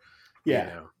lore. Yeah,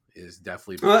 you know, is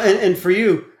definitely. And for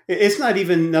you, it's not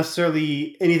even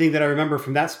necessarily anything that I remember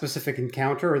from that specific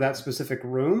encounter or that specific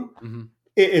room. Mm-hmm.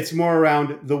 It's more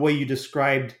around the way you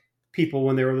described people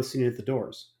when they were listening at the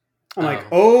doors. I'm like,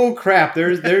 oh crap,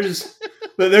 there's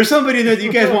somebody in there that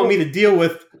you guys want me to deal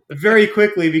with very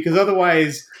quickly because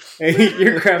otherwise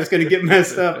your crap's going to get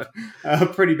messed up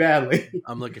pretty badly.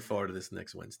 I'm looking forward to this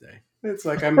next Wednesday. It's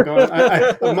like I'm going.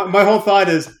 My whole thought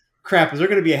is, crap. Is there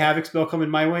going to be a havoc spell coming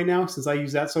my way now since I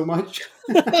use that so much?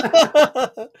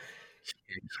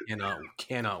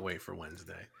 Cannot wait for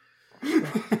Wednesday.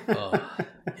 Yeah.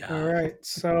 All right.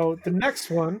 So the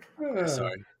next one.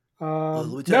 Sorry. No.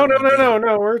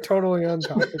 We're totally on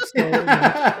topic. So,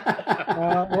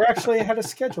 we're actually ahead of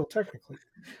schedule, technically.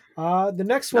 The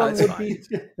next one would be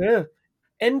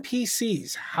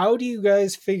NPCs. How do you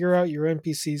guys figure out your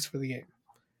NPCs for the game?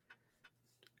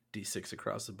 D6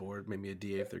 across the board. Maybe a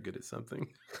D8 if they're good at something.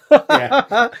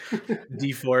 Yeah.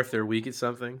 D4 if they're weak at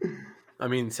something. I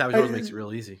mean, Savage Worlds makes it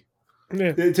real easy.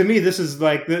 Yeah. To me, this is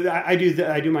like I do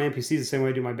my NPCs the same way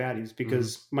I do my baddies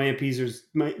because my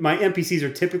NPCs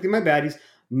are typically my baddies.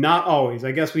 Not always.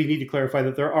 I guess we need to clarify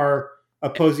that there are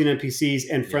opposing NPCs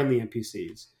and friendly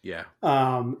NPCs. Yeah.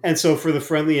 And so for the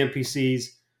friendly NPCs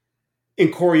in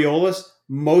Coriolis,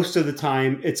 most of the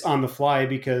time it's on the fly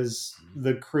because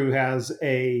the crew has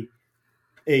a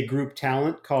group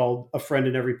talent called a friend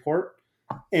in every port,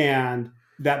 and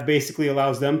that basically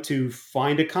allows them to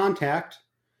find a contact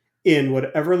in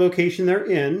whatever location they're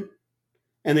in,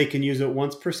 and they can use it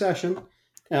once per session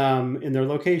in their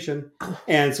location.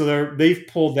 And so they've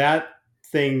pulled that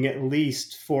thing at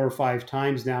least 4 or 5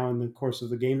 times now in the course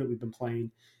of the game that we've been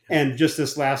playing. And just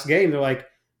this last game, they're like,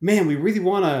 man, we really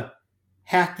want to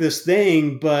hack this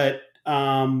thing, but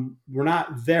we're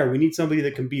not there. We need somebody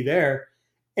that can be there.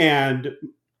 And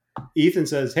Ethan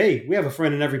says, hey, we have a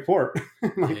friend in every port.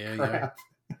 Like, crap.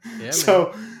 Yeah,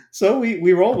 so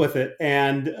we roll with it,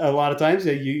 and a lot of times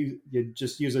you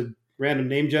just use a random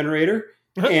name generator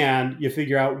and you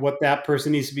figure out what that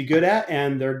person needs to be good at,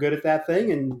 and they're good at that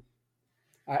thing. And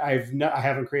I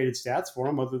haven't created stats for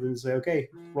them other than to say, okay,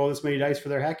 roll this many dice for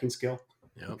their hacking skill.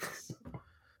 Yep.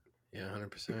 Yeah,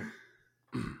 100%.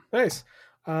 Nice.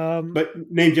 But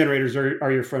name generators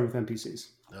are your friend with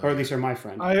NPCs, or at least are my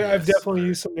friend. I've definitely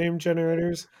used some name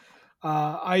generators.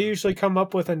 I usually come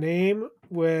up with a name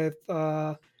with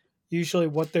usually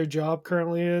what their job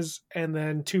currently is, and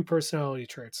then 2 personality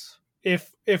traits.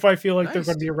 If I feel like they're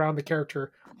going to be around the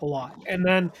character a lot, and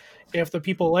then if the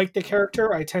people like the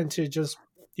character, I tend to just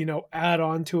add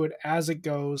on to it as it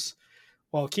goes,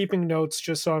 while keeping notes.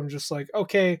 Just so I'm just like,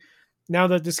 okay, now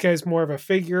that this guy's more of a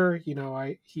figure,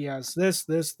 he has this,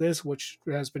 which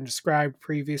has been described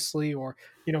previously, or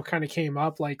kind of came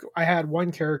up. Like I had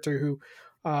one character who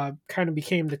kind of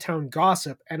became the town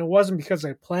gossip, and it wasn't because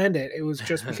I planned it. It was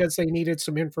just because they needed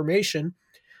some information,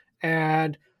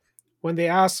 and when they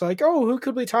asked, like, oh, who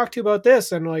could we talk to about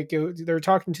this, and like they were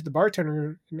talking to the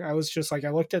bartender, and I was just like, I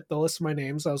looked at the list of my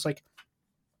names, I was like,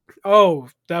 oh,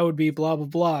 that would be blah blah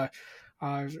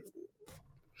blah,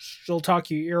 she'll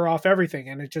talk you ear off everything.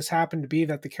 And it just happened to be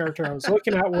that the character I was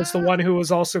looking at was the one who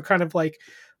was also kind of like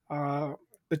the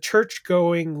church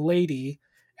going lady.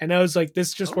 And I was like,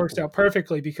 this just works out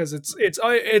perfectly because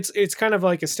it's kind of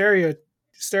like a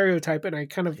stereotype, and I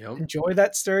kind of enjoy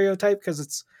that stereotype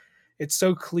because it's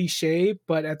so cliche,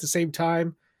 but at the same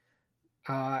time,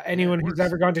 anyone who's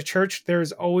ever gone to church,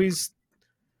 there's always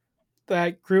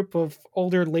that group of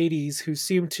older ladies who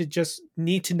seem to just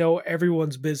need to know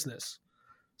everyone's business.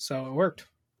 So it worked.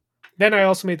 Then I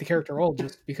also made the character old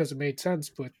just because it made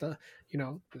sense with the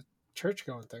church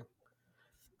going thing.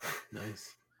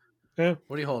 Nice. Yeah.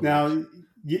 What are you holding? Now,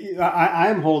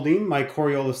 I'm holding my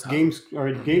Coriolis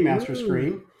Game Master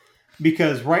screen,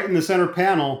 because right in the center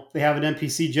panel they have an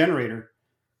NPC generator,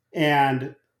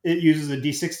 and it uses a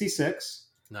D66.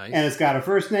 Nice. And it's got a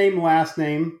first name, last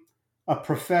name, a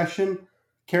profession,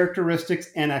 characteristics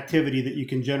and activity that you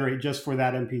can generate just for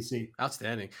that NPC.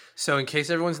 Outstanding. So, in case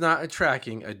everyone's not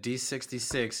tracking, a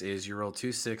D66 is you roll 2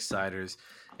 6-siders,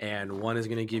 and one is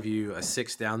going to give you a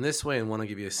 6 down this way, and one will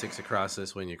give you a 6 across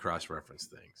this way, and you cross-reference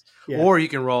things. Yeah. Or you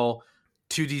can roll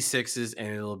 2 D6s,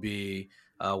 and it'll be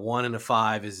 1 and a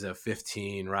 5 is a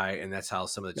 15, right? And that's how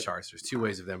some of the charts. There's 2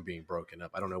 ways of them being broken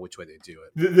up. I don't know which way they do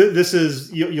it. This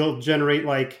is you'll generate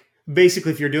like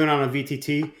basically if you're doing it on a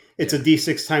VTT, it's a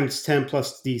D6 times 10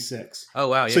 plus D6. Oh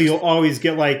wow! Yeah. So you'll always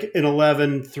get like an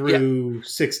 11 through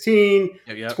 16,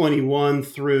 21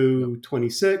 through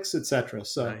 26, etc.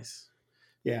 So nice.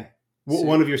 Yeah,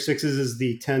 one of your 6s is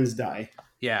the 10s die.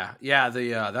 Yeah.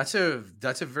 That's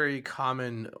a very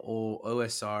common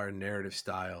OSR narrative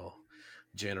style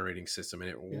generating system, and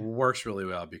it works really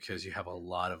well because you have a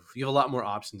lot more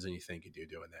options than you think you do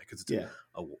doing that, because it's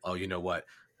you know what,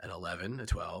 an 11, a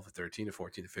 12, a 13, a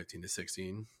 14, a 15, a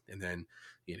 16, and then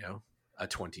a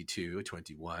 22, a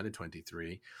 21, a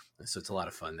 23. And so it's a lot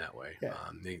of fun that way.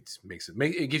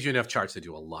 It gives you enough charts to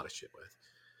do a lot of shit with.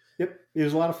 Yep, it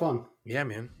was a lot of fun. Yeah,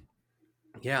 man.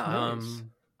 Yeah. Nice.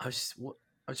 I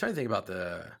was trying to think about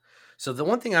the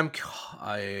one thing I'm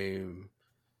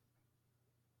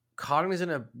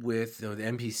cognizant of with the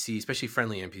NPC, especially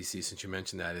friendly NPCs, since you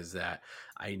mentioned that, is that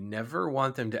I never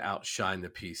want them to outshine the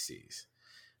PCs.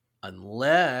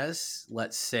 Unless,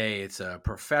 let's say, it's a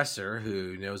professor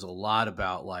who knows a lot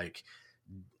about like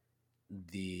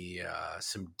the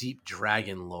some deep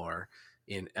dragon lore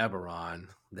in Eberron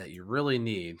that you really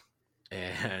need,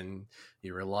 and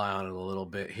you rely on it a little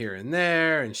bit here and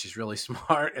there, and she's really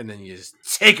smart, and then you just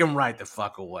take them right the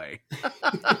fuck away.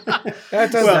 That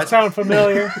doesn't sound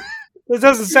familiar. This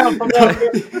doesn't sound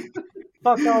familiar.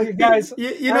 Fuck all you guys.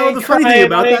 You know the funny thing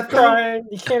about that, crying.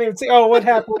 You can't even see. Oh, what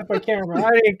happened with my camera?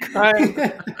 I ain't crying.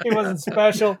 It wasn't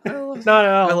special. Not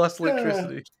at all. I lost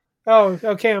electricity. Oh,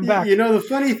 okay, I'm back. You know the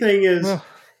funny thing is,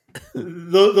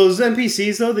 those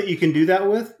NPCs though that you can do that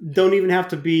with don't even have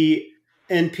to be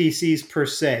NPCs per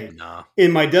se. Nah.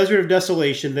 In my Desert of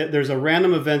Desolation, there's a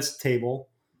random events table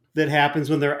that happens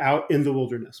when they're out in the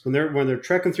wilderness. When they're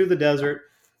trekking through the desert,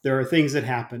 there are things that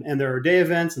happen, and there are day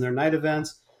events and there are night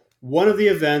events. One of the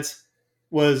events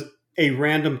was a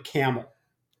random camel.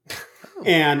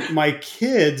 And my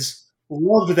kids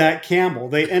loved that camel.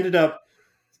 They ended up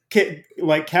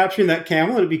capturing that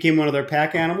camel, and it became one of their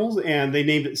pack animals, and they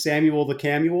named it Samuel the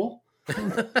Camuel.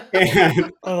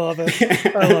 And I love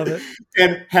it.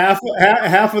 And half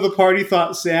of the party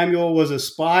thought Samuel was a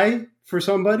spy for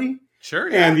somebody. Sure.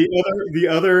 Yeah. And the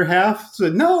other half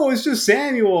said, no, it's just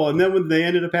Samuel. And then when they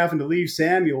ended up having to leave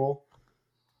Samuel,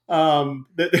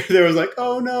 there was like,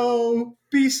 oh no,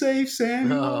 be safe,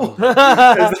 Samuel,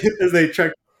 as they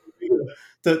trekked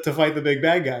to fight the big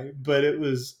bad guy. But it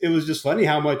was just funny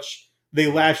how much they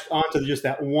latched onto just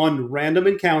that one random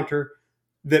encounter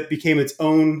that became its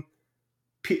own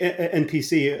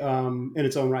NPC in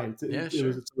its own right. It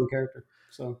was its own character.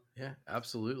 So yeah,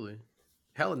 absolutely.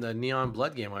 Hell, in the Neon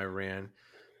Blood game I ran,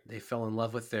 they fell in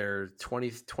love with their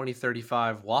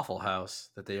 2035 Waffle House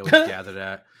that they always gathered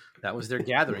at. That was their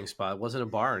gathering spot. It wasn't a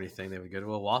bar or anything. They would go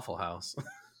to a Waffle House.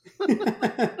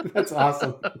 That's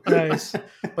awesome. Nice.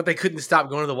 But they couldn't stop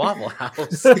going to the Waffle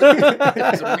House. It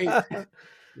was amazing. It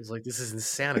was like, this is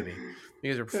insanity.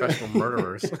 You guys are professional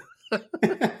murderers.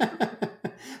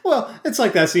 Well, it's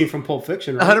like that scene from Pulp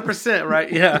Fiction, right? 100%,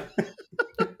 right? Yeah.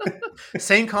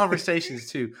 Same conversations,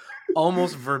 too.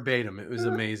 Almost verbatim. It was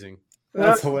amazing.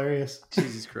 That's hilarious.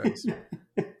 Jesus Christ.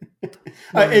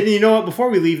 And you know what? Before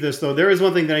we leave this, though, there is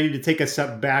one thing that I need to take a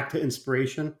step back to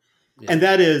inspiration. Yeah. And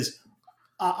that is,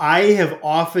 I have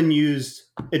often used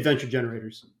adventure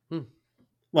generators.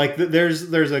 Like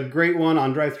there's a great one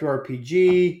on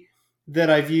DriveThruRPG that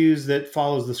I've used that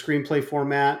follows the screenplay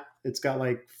format. It's got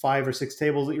like 5 or 6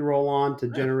 tables that you roll on to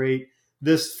generate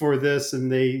this for this,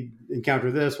 and they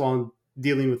encounter this while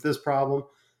dealing with this problem.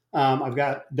 I've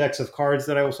got decks of cards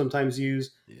that I will sometimes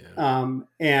use,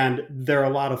 and they're a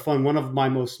lot of fun. One of my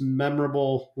most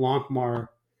memorable Lankhmar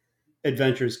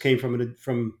adventures came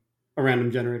from a random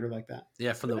generator like that.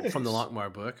 Yeah, from the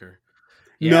Lankhmar book, or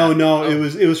no,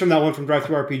 it was from that one from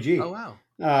DriveThruRPG. Oh wow!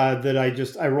 That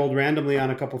I rolled randomly on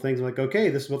a couple things. I'm like, okay,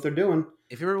 this is what they're doing.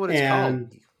 If you remember what it's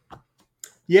called.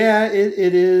 Yeah, it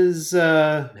is. You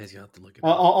have to look it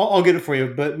up. I'll get it for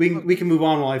you, but we can move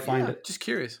on while I find it. Just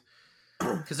curious.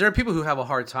 Because there are people who have a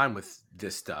hard time with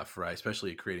this stuff, right?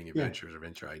 Especially creating adventures or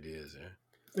venture ideas.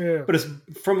 Yeah. But it's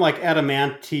from like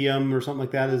Adamantium or something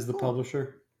like that is the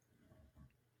publisher.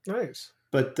 Nice.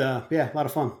 But a lot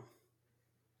of fun.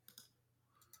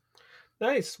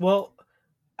 Nice. Well,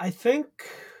 I think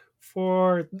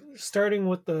for starting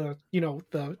with the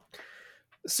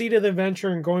Seed of the Adventure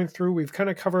and going through, we've kind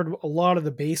of covered a lot of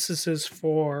the bases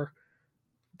for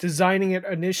designing it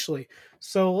initially.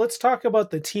 So let's talk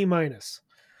about the T minus.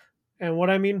 And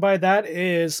what I mean by that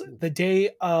is the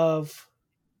day of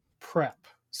prep.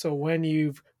 So when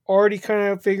you've already kind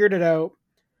of figured it out,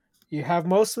 you have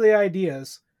most of the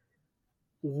ideas.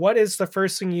 What is the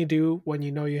first thing you do when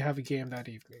you know you have a game that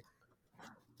evening?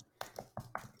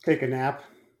 Take a nap.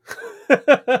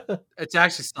 It's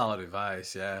actually solid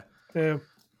advice. Yeah. Yeah.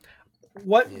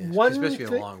 What one especially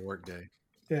a long work day.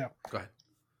 Yeah. Go ahead.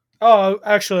 Oh,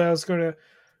 actually, I was gonna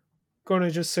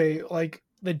just say, like,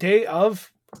 the day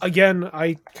of. Again,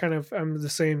 I kind of am the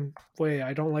same way.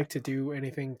 I don't like to do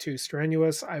anything too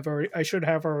strenuous. I should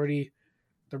have already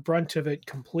the brunt of it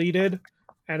completed.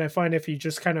 And I find if you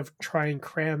just kind of try and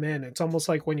cram in, it's almost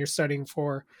like when you're studying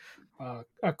for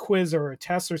a quiz or a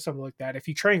test or something like that. If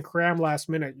you try and cram last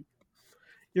minute,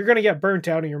 you're going to get burnt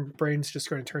out and your brain's just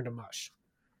going to turn to mush.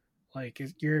 Like,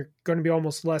 you're going to be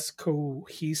almost less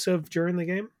cohesive during the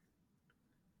game,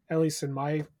 at least in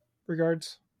my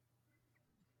regards.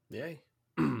 Yeah,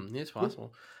 it's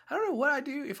possible. I don't know what I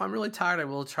do. If I'm really tired, I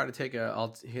will try to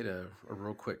I'll hit a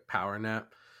real quick power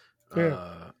nap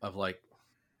of like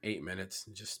 8 minutes.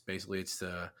 Just basically it's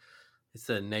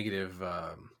the negative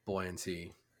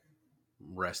buoyancy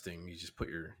resting. You just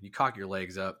you cock your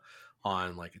legs up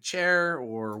on like a chair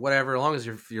or whatever, as long as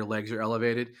your legs are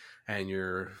elevated and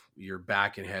your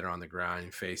back and head are on the ground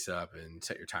and face up, and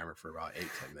set your timer for about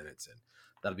 8-10 minutes, and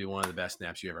that'll be one of the best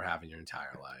naps you ever have in your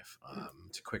entire life.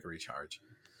 It's a quick recharge.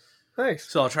 Nice.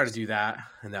 So I'll try to do that,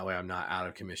 and that way I'm not out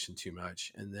of commission too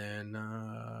much. And then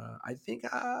I think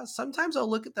sometimes I'll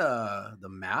look at the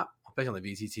map, especially on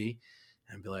the VTT,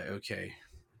 and be like, okay,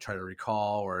 try to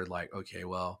recall, or like, okay,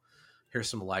 well, here's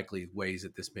some likely ways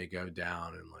that this may go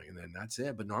down, and then that's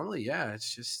it. But normally, yeah,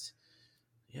 it's just,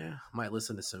 I might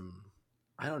listen to some.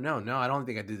 I don't know. No, I don't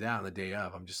think I do that on the day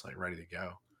of. I'm just like ready to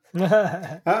go.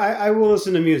 I will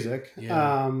listen to music.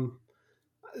 Yeah.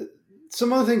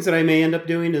 Some other things that I may end up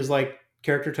doing is like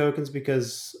character tokens,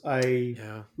 because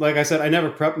like I said, I never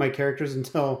prep my characters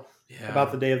until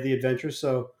about the day of the adventure.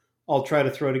 So I'll try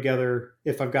to throw together,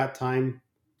 if I've got time,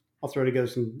 I'll throw together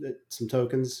some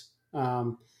tokens.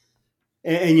 And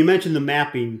you mentioned the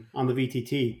mapping on the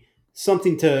VTT.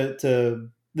 Something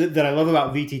that I love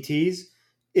about VTTs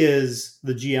is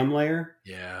the GM layer,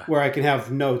 where I can have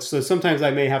notes. So sometimes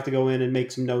I may have to go in and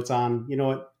make some notes on, you know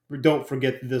what, don't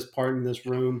forget this part in this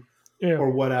room,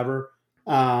 or whatever,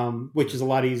 which is a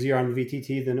lot easier on the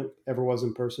VTT than it ever was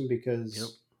in person,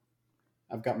 because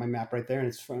I've got my map right there and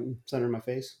it's front and center of my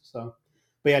face. So,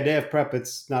 but day of prep,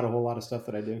 it's not a whole lot of stuff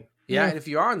that I do. Yeah, and if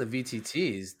you are on the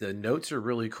VTTs, the notes are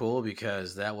really cool,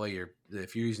 because that way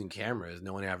if you're using cameras,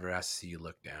 no one ever has to see you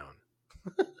look down.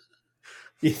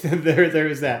 There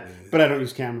is that, but I don't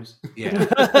use cameras.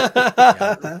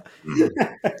 Yeah.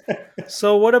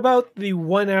 So what about the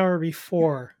 1 hour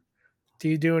before? Do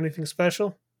you do anything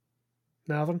special,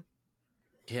 Malvin?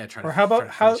 Yeah, try or to, how about try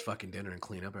to how finish fucking dinner and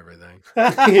clean up everything.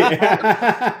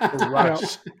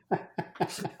 Rush.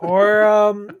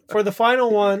 Or for the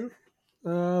final one,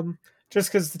 just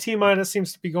because the T minus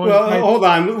seems to be going. Well, hold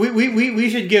on. We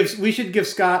should give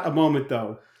Scott a moment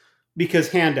though, because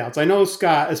handouts. I know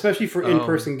Scott, especially for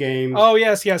in-person games. Oh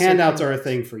yes, handouts are a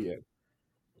thing for you.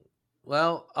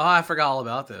 Well, I forgot all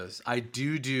about this. I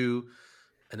do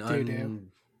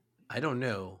I don't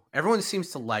know. Everyone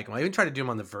seems to like them. I even try to do them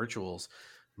on the virtuals,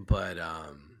 but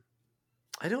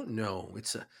I don't know.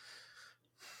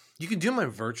 You can do them on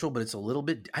virtual, but it's a little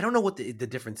bit. I don't know what the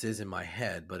difference is in my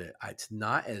head, but it's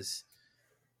not as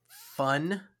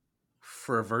fun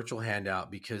for a virtual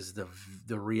handout, because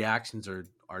the reactions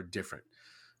are different.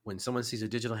 When someone sees a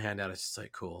digital handout, it's just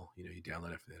like, cool, you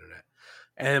download it from the internet.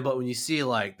 But when you see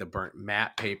like the burnt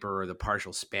matte paper or the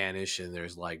partial Spanish, and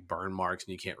there's like burn marks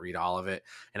and you can't read all of it,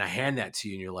 and I hand that to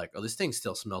you and you're like, oh, this thing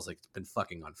still smells like it's been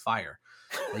fucking on fire,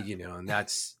 and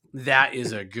that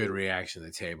is a good reaction at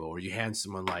the table. Or you hand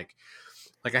someone like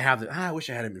I have I wish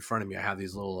I had them in front of me. I have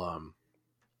these little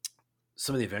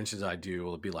some of the inventions I do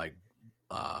will be like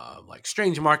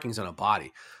strange markings on a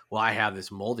body. Well, I have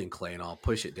this molding clay, and I'll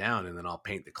push it down, and then I'll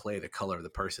paint the clay the color of the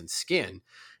person's skin,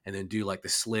 and then do like the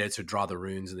slits or draw the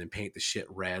runes, and then paint the shit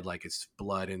red like it's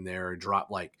blood in there, or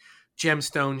drop like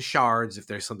gemstone shards if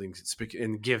there's something,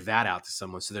 and give that out to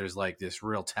someone. So there's like this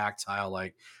real tactile,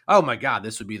 like, oh my God,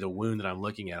 this would be the wound that I'm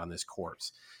looking at on this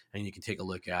corpse. And you can take a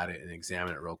look at it and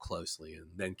examine it real closely, and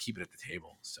then keep it at the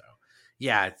table. So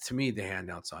yeah, to me, the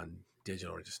handouts on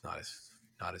digital are just not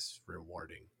as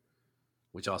rewarding,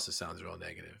 which also sounds real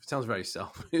negative. It sounds very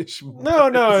selfish. No,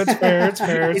 it's fair. It's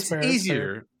fair. It's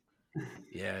easier.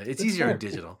 Yeah, it's easier in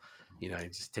digital. You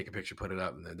just take a picture, put it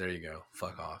up, and then there you go.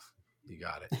 Fuck off. You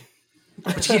got it.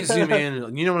 But you can't zoom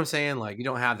in. You know what I'm saying? Like, you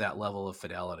don't have that level of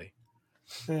fidelity.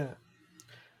 Yeah.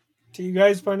 Do you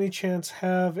guys, by any chance,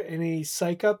 have any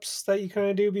psych ups that you kind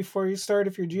of do before you start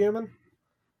if you're GMing?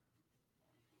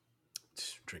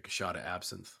 Just drink a shot of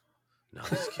absinthe. No, I'm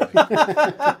just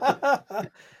kidding.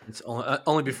 It's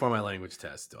only before my language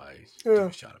test do I do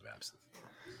a shot of absinthe.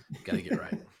 Got to get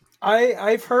right.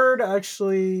 I've heard,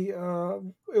 actually,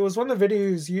 it was one of the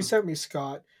videos you sent me,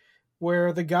 Scott,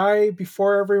 where the guy,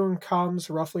 before everyone comes,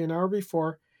 roughly an hour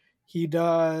before, he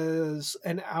does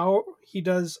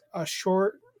a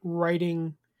short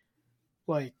writing,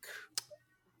 like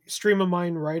stream of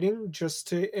mind writing,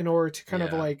 just in order to kind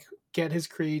of like get his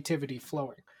creativity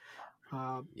flowing.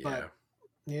 But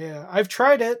yeah, I've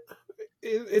tried it.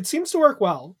 It seems to work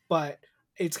well, but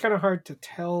it's kind of hard to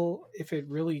tell if it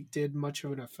really did much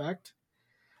of an effect.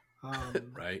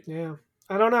 Right. Yeah.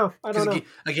 I don't know.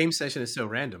 A game session is so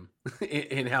random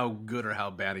in how good or how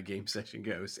bad a game session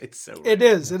goes. It's so random. It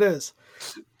is.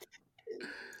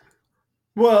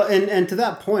 Well, and to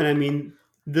that point, I mean,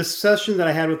 this session that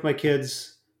I had with my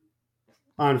kids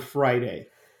on Friday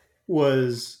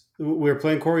was, we were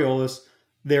playing Coriolis.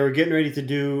 They were getting ready to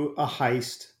do a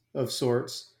heist of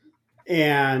sorts.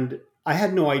 And I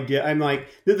had no idea. I'm like,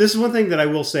 this is one thing that I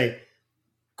will say.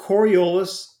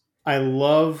 Coriolis, I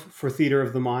love for theater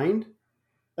of the mind,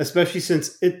 especially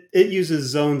since it uses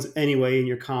zones anyway in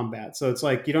your combat. So it's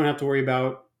like, you don't have to worry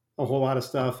about a whole lot of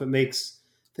stuff. It makes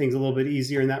things a little bit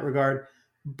easier in that regard.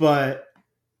 But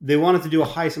they wanted to do a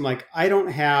heist. I'm like, I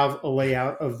don't have a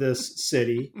layout of this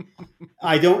city.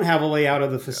 I don't have a layout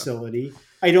of the facility.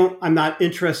 I'm not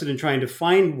interested in trying to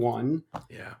find one.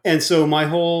 Yeah. And so my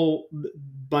whole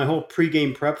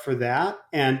pregame prep for that,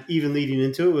 and even leading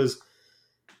into it, was,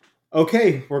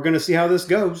 okay, we're going to see how this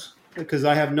goes, because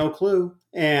I have no clue.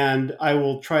 And I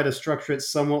will try to structure it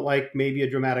somewhat like maybe a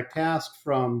dramatic task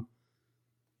from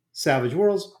Savage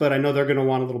Worlds, but I know they're going to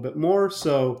want a little bit more.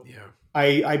 So yeah.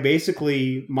 I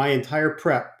basically, my entire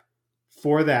prep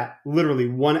for that, literally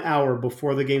 1 hour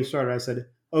before the game started, I said,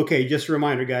 okay, just a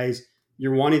reminder, guys,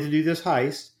 you're wanting to do this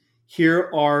heist. Here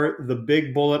are the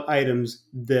big bullet items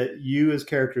that you as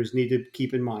characters need to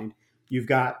keep in mind. You've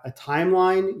got a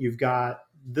timeline. You've got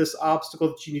this obstacle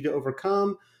that you need to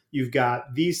overcome. You've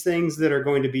got these things that are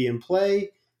going to be in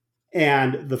play.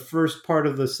 And the first part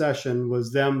of the session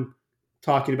was them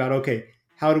talking about, okay,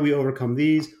 how do we overcome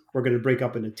these? We're going to break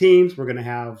up into teams. We're going to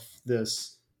have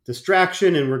this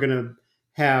distraction, and we're going to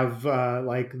have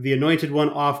like the anointed one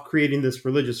off creating this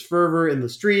religious fervor in the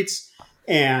streets.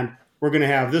 And we're going to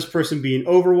have this person being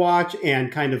Overwatch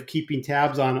and kind of keeping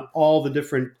tabs on all the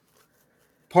different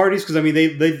parties. Because, I mean,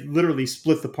 they literally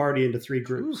split the party into 3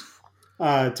 groups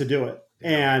to do it.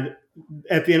 Yeah. And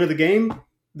at the end of the game,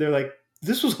 they're like,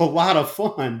 this was a lot of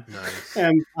fun. Nice.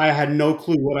 And I had no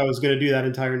clue what I was going to do that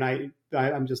entire night.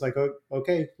 I'm just like, oh,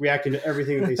 okay, reacting to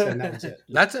everything that they said, and that was it.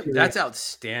 That's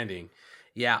outstanding.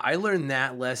 Yeah, I learned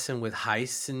that lesson with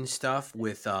heists and stuff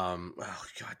with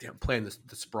playing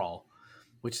the Sprawl,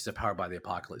 which is a Powered by the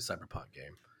Apocalypse cyberpunk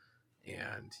game.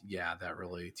 And yeah, that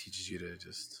really teaches you to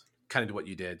just kind of do what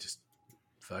you did, just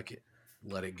fuck it,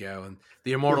 let it go. And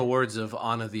the immortal words of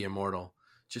Anna the Immortal,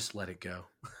 just let it go.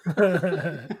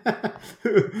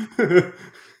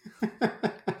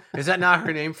 Is that not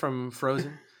her name from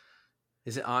Frozen?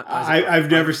 Is it on?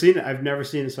 I've never seen it. I've never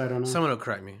seen it, so I don't know. Someone will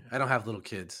correct me. I don't have little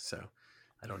kids, so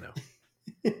I don't know.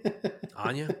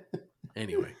 Anya?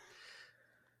 Anyway.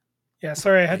 Yeah,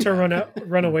 sorry, I had to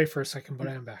run away for a second, but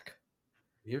I am back.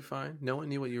 You're fine. No one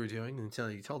knew what you were doing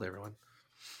until you told everyone.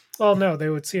 Well, no, they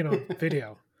would see it on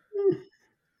video.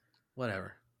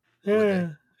 Whatever. Yeah,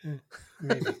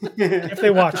 maybe. If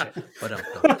they watch it. But if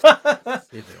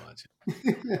they watch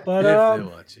it. But if they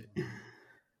watch it.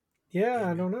 Yeah,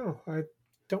 I don't know. I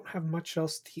don't have much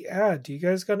else to add. Do you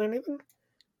guys got anything?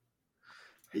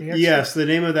 Yes, the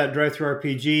name of that drive-thru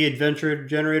RPG adventure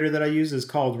generator that I use is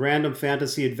called Random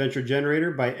Fantasy Adventure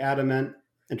Generator by Adamant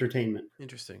Entertainment.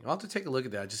 Interesting. I'll have to take a look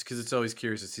at that just because it's always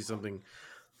curious to see something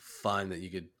fun that you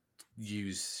could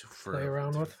use for play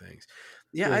around with things.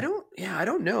 Yeah, I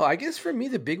don't know. I guess for me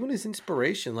the big one is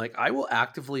inspiration. Like I will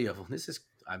actively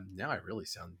now I really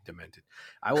sound demented.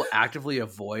 I will actively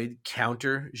avoid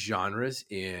counter genres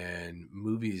in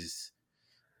movies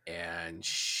and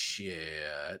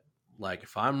shit. Like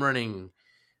if I'm running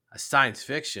a science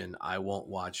fiction, I won't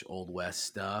watch Old West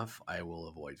stuff. I will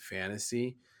avoid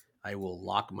fantasy. I will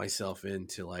lock myself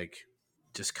into like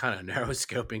just kind of narrow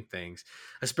scoping things,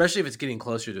 especially if it's getting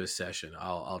closer to a session.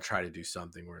 I'll try to do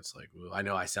something where it's like, I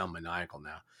know I sound maniacal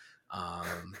now,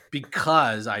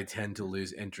 because I tend to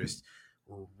lose interest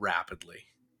rapidly,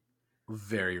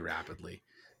 very rapidly.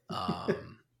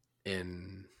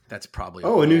 And that's probably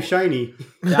a new shiny.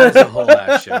 That's a whole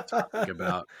ass shit to think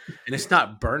about. And it's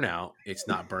not burnout. It's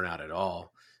not burnout at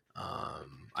all.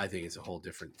 I think it's a whole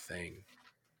different thing.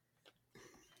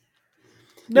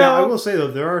 No, Now, I will say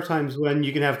though, there are times when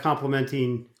you can have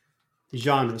complementing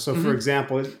genres. So, for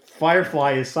example,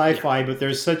 Firefly is sci-fi, but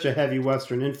there's such a heavy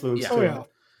Western influence to it.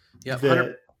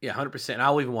 Yeah, 100%.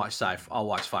 I'll even watch I'll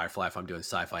watch Firefly if I'm doing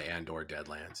sci-fi and or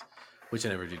Deadlands, which I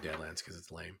never do Deadlands because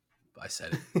it's lame. I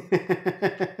said it.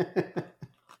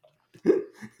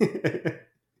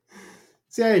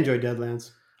 See, I enjoy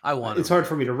Deadlands. It's hard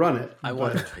for me to run it. I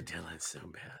want to enjoy Deadlands so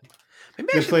bad. Maybe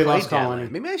I should play Lost Colony.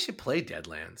 Maybe I should play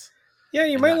Deadlands. Yeah,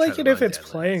 you might like it if it's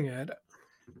playing it.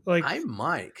 Like I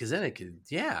might, because then it could.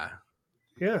 Yeah.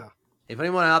 If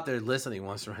anyone out there listening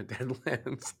wants to run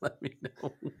Deadlands, let me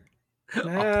know.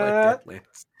 I'll play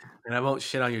Deadlands, and I won't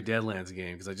shit on your Deadlands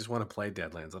game because I just want to play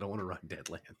Deadlands. I don't want to run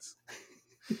Deadlands.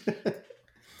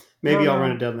 Maybe I'll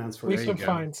run a Deadlands for you. We can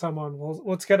find someone.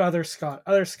 Let's get Other Scott.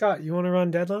 Other Scott, you want to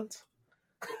run Deadlands?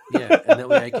 Yeah, and that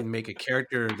way I can make a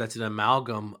character that's an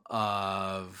amalgam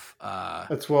of a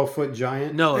 12-foot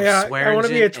giant. No, I want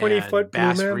to be a 20-foot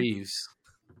Bass Reeves.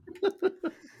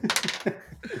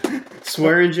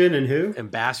 Swearingen and who? And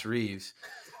Bass Reeves.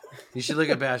 You should look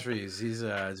at Bass Reeves. He's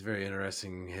a very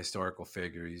interesting historical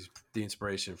figure. He's the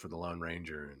inspiration for the Lone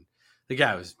Ranger, and the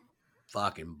guy was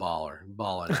fucking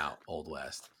balling out Old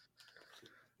West.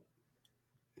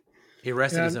 He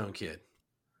arrested his own kid.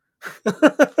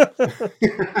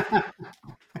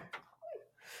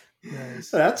 Nice.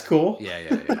 That's cool. Yeah.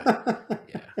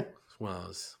 It's one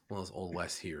of those Old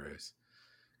West heroes.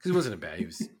 Because he wasn't a bad. He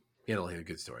had a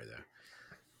good story though.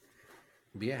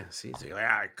 But yeah, see, so you're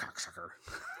like, cocksucker.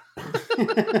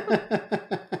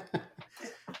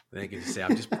 Then you can just say,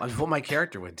 I'm just what my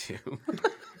character would do.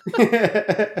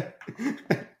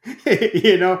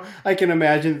 I can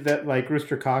imagine that like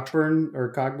Rooster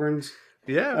Cogburn's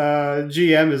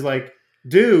GM is like,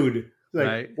 dude, like,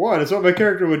 right. What? It's what my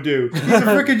character would do. He's a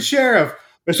freaking sheriff.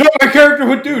 It's what my character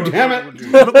would do, damn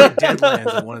it. What about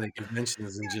Deadlands at one of the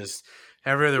conventions and just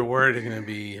every other word is going to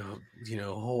be,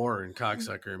 whore and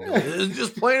cocksucker. And be like, it's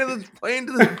just playing to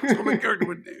this. That's what my character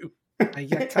would do.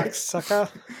 Yeah, cocksucker.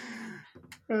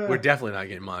 We're definitely not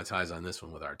getting monetized on this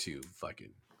one with our two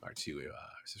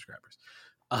subscribers.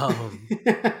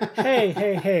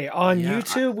 Hey! On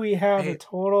YouTube, we have a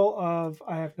total of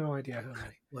I have no idea how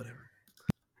many. Whatever,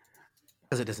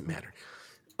 because it doesn't matter.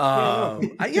 I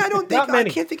don't think I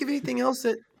can't think of anything else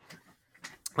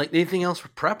for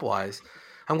prep wise.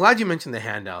 I'm glad you mentioned the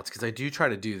handouts because I do try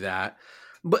to do that.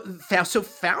 But so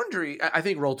Foundry, I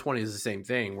think Roll20 is the same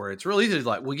thing where it's real easy to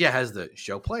like, it has the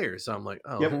show players. So I'm like,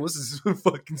 this is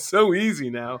fucking so easy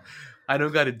now. I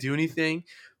don't got to do anything.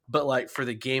 But like for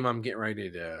the game I'm getting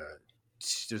ready to,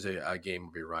 there's a game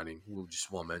we'll be running. We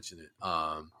just won't mention it.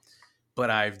 But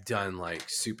I've done like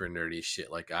super nerdy shit.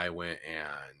 Like I went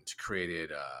and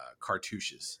created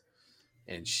cartouches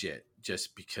and shit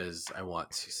just because I want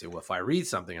to say, if I read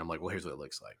something, I'm like, well, here's what it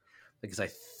looks like. Because I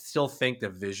still think the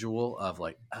visual of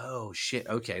like, oh shit,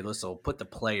 okay, we'll put the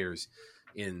players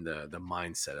in the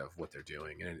mindset of what they're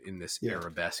doing in this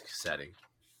arabesque setting.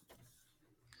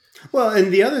 Well,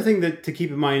 and the other thing to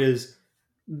keep in mind is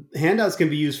handouts can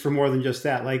be used for more than just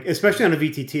that. Like, especially on a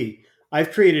VTT,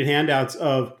 I've created handouts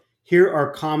of here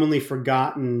are commonly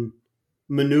forgotten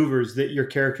maneuvers that your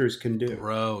characters can do.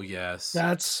 Bro, yes.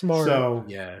 That's smart. So,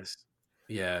 yes.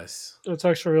 That's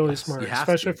actually really smart,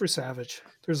 especially for Savage.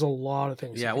 There's a lot of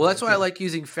things. Yeah, well, that's why I like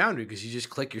using Foundry because you just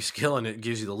click your skill and it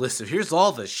gives you the list of here's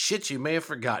all the shit you may have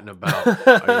forgotten about.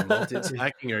 Are you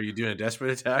multi-attacking? Are you doing a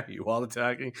desperate attack? Are you wall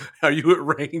attacking? Are you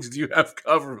at range? Do you have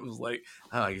cover? It was like,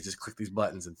 I can just click these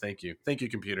buttons and thank you,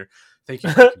 computer. Thank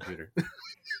you, computer.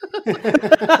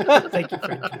 Thank you,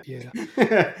 friend computer.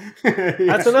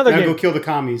 That's another game. Go kill the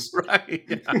commies. Right.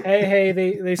 Yeah. Hey,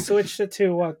 they switched it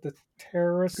to what, the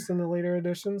terrorists in the later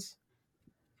editions?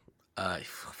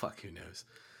 Fuck, who knows?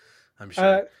 I'm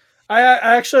sure. I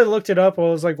actually looked it up. I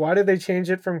was like, why did they change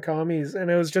it from commies?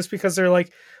 And it was just because they're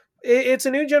like, it's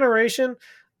a new generation.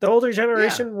 The older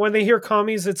generation, when they hear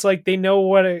commies, it's like they know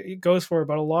what it goes for.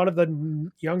 But a lot of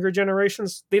the younger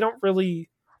generations, they don't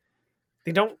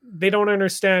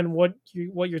understand what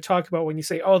you're talking about when you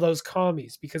say, "Oh, those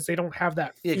commies," because they don't have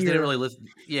that fear. Yeah, they didn't really listen.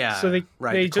 Yeah, so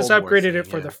they just upgraded it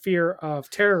for the fear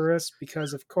of terrorists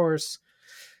because, of course,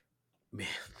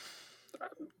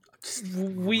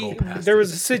 there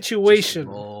was a situation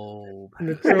in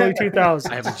the early 2000s.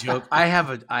 I have a joke.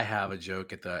 I have a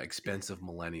joke at the expense of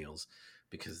millennials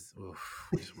because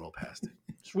we just roll past it.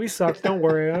 We suck. Don't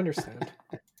worry, I understand.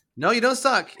 No, you don't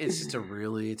suck. It's just it's a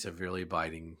really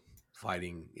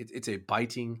fighting. It's a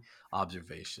biting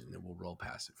observation that we'll roll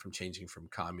past it from changing from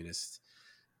communists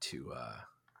to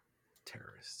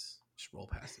terrorists. Just roll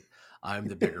past it. I'm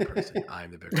the bigger person.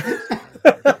 I'm the bigger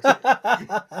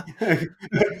person.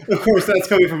 Of course, that's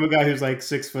coming from a guy who's like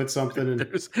 6 foot something. And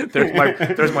there's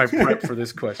my prep for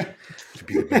this question.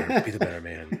 Be the better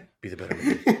man. Be the better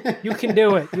man. You can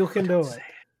do it. You can do it.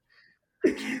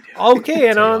 Okay,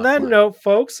 and on that note,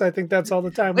 folks, I think that's all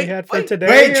the time we had for today.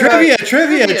 Wait, trivia!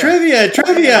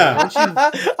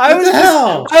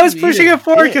 I was pushing it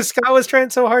forward because Scott was trying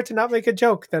so hard to not make a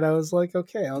joke that I was like,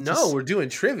 okay, we're doing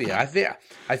trivia.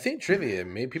 I think trivia.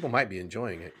 Maybe people might be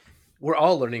enjoying it. We're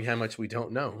all learning how much we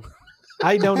don't know.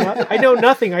 I know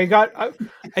nothing.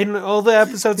 In all the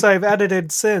episodes I've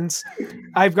edited since,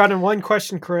 I've gotten one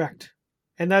question correct,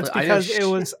 and that's because it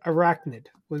was arachnid.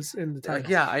 Was in the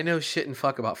title. Yeah, I know shit and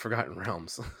fuck about Forgotten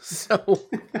Realms. So, all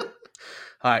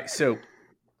right. So,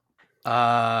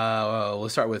 we'll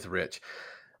start with Rich.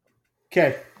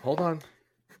 Okay. Hold on.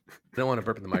 I don't want to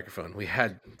burp in the microphone. We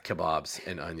had kebabs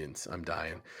and onions. I'm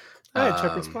dying. I had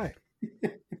shepherd's pie.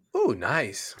 Oh,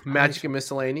 nice. Magic and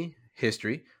miscellany,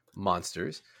 history,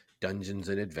 monsters, Dungeons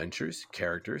and Adventures,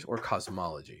 characters, or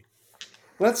cosmology.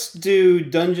 Let's do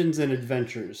Dungeons and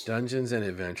Adventures. Dungeons and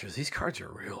Adventures. These cards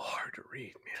are real hard to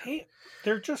read, man. Hey,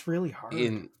 they're just really hard.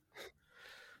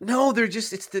 No, they're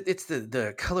just it's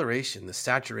the coloration, the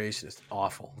saturation is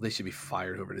awful. They should be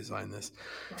fired whoever designed this.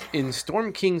 In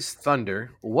Storm King's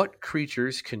Thunder, what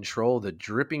creatures control the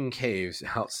dripping caves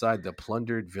outside the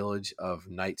plundered village of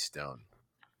Nightstone?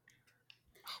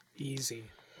 Easy.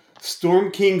 Storm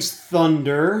King's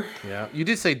Thunder. Yeah, you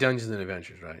did say Dungeons and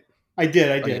Adventures, right? I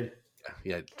did.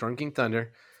 Yeah, Storm King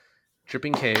Thunder,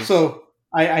 dripping caves. So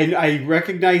I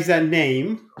recognize that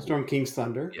name, Storm King's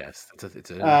Thunder. Yes,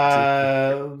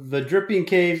 the dripping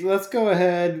caves. Let's go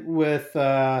ahead with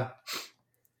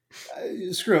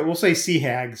screw it. We'll say sea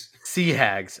hags. Sea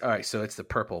hags. All right, so it's the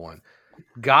purple one.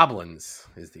 Goblins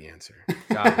is the answer.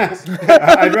 Goblins.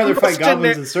 I'd rather fight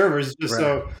goblins than servers. Just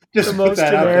put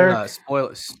that out there.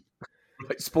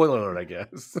 Spoiler alert, I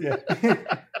guess. Yeah.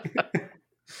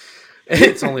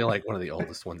 It's only like one of the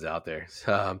oldest ones out there.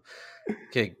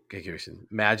 Okay, good question.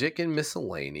 Magic and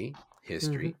miscellany,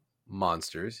 history,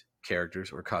 monsters, characters,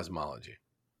 or cosmology?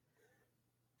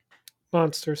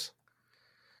 Monsters.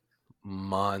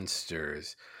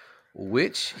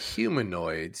 Which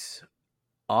humanoids,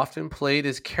 often played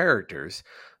as characters,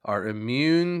 are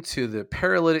immune to the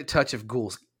paralytic touch of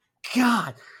ghouls?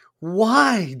 God,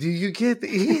 why do you get the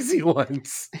easy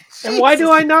ones? And why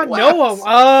do I not know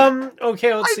them?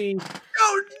 Okay, let's see.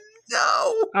 Oh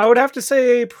no! I would have to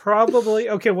say probably.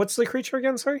 Okay, what's the creature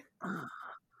again? Sorry.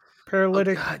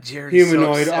 Paralytic. Oh God, Jared,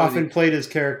 humanoid often played as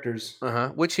characters.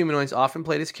 Which humanoids often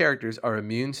played as characters are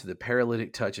immune to the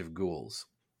paralytic touch of ghouls?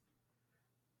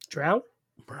 Drow?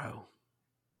 Bro.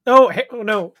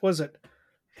 No. Was it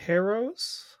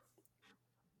Harrows?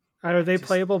 Are they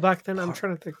playable back then? I'm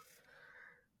trying to think.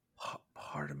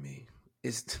 Part of me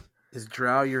is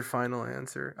Drow your final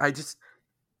answer?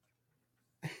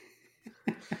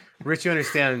 Rich, you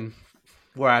understand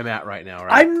where I'm at right now,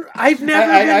 right? I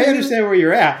understand where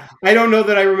you're at. I don't know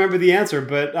that I remember the answer,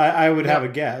 but I would have a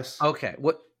guess. Okay,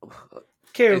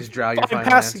 Okay, is Drow your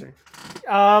final answer?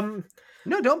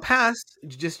 No, don't pass.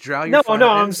 Just Drow your final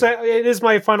answer. I'm saying it is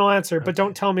my final answer, but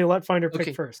don't tell me. Let Finder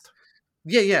pick first.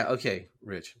 Yeah. Okay,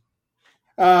 Rich.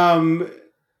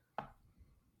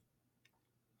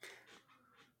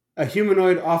 A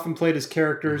humanoid often played as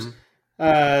characters.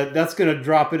 That's going to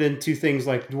drop it into things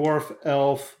like dwarf,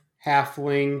 elf,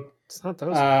 halfling. It's not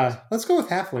those. Let's go with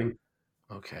halfling.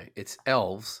 Okay, it's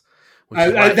elves.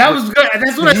 That was good.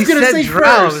 That's what I was going to say Drow,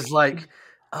 first. I was like,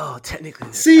 oh, technically,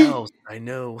 they're elves. I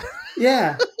know.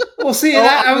 Yeah. Well, see,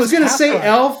 I was going to say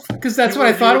elf because that's what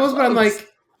I thought it was, but I'm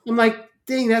like,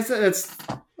 dang, that's.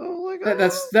 Oh my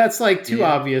God. That's like too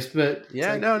obvious, but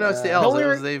it's the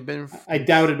elves. They've been. I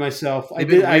doubted myself. I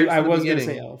was going to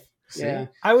say elf. See? Yeah,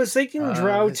 I was thinking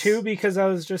Drow too because I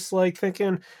was just like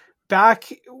thinking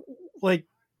back, like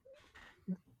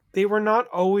they were not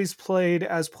always played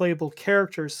as playable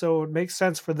characters, so it makes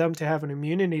sense for them to have an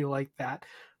immunity like that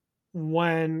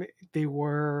when they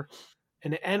were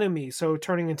an enemy. So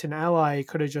turning into an ally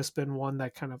could have just been one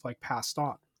that kind of like passed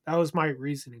on. That was my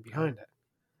reasoning behind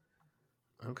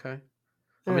it. Okay.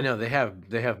 I mean, no, they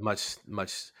have much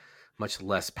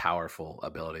less powerful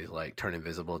abilities like turn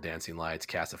invisible, dancing lights,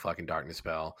 cast a fucking darkness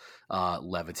spell,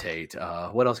 levitate.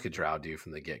 What else could Drow do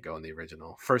from the get-go in the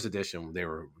original? First edition, they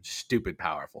were stupid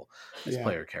powerful as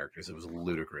player characters. It was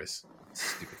ludicrous.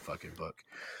 Stupid fucking book.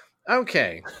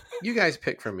 Okay. You guys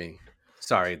pick for me.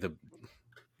 Sorry, the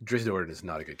Drizzt Do'Urden is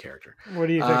not a good character. What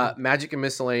do you think? Magic and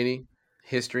miscellany,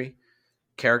 history,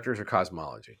 characters, or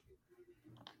cosmology?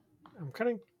 I'm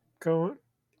kind of going.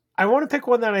 I want to pick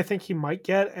one that I think he might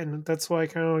get, and that's why I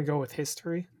kind of want to go with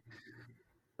history.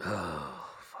 Oh,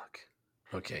 fuck.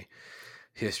 Okay.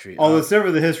 History. Oh, it's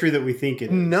never the history that we think it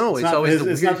is. No, it's not always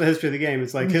it's not the history of the game.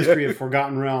 It's like history of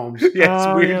Forgotten Realms. Yeah,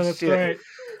 it's weird yeah, that's shit. right.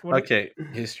 What- Okay,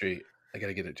 history. I got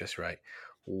to get it just right.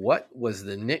 What was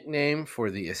the nickname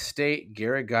for the estate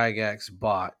Garrett Gygax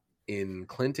bought in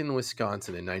Clinton,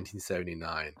 Wisconsin in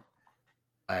 1979?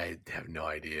 I have no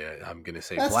idea. I'm going to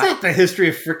say That's not the history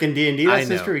of freaking D&D. I That's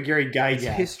know. history of Gary It's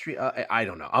Gygax. history. I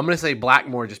don't know. I'm going to say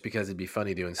Blackmore just because it'd be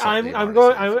funny doing something. I'm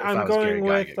going. I'm going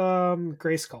with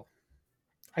Grayskull.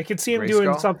 I could see him doing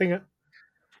Grayskull? something.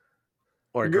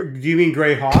 Or Do you mean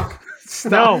Grey Hawk?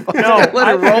 No, Stop. no.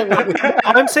 Let it roll with it.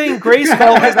 I'm saying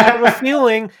Grayskull because I have a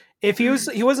feeling if he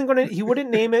wasn't going to, he wouldn't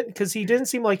name it because he didn't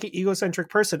seem like an egocentric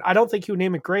person. I don't think he would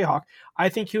name it Greyhawk. I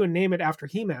think he would name it after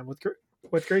He-Man with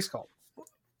Grayskull.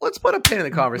 Let's put a pin in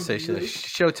the conversation. A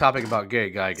show topic about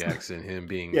Gary Gygax and him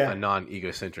being a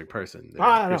non-egocentric person.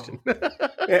 I Christian.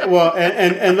 Well,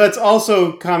 and let's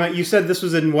also comment. You said this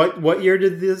was in what year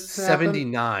did this happen?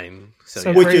 79.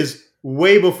 So Which is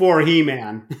way before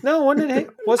He-Man. No, when did I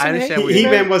understand what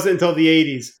He-Man wasn't until the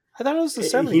 80s. I thought it was the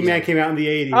 70s. He-Man came out in the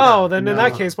 80s. Oh, then in No.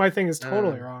 that case, my thing is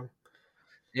totally wrong.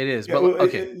 It is, Yeah, but well,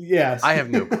 okay. Yes. I have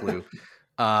no clue.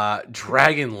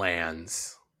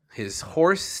 Dragonlands. His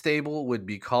horse stable would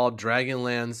be called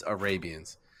Dragonlands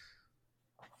Arabians.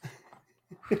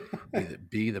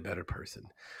 Be the better person.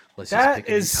 Let's just pick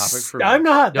a new topic for I'm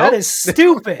not. Nope. That is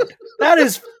stupid. That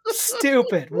is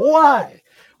stupid. Why?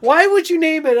 Why would you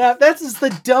name it up? That is the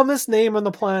dumbest name on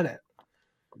the planet.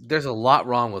 There's a lot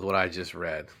wrong with what I just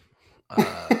read. Based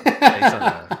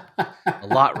on a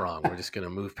lot wrong. We're just going to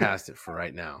move past it for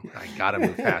right now. I got to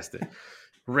move past it.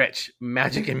 Rich,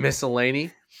 magic and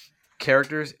miscellany,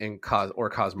 characters and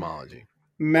cosmology.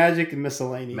 Magic and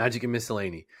miscellany. Magic and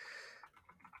miscellany.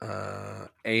 God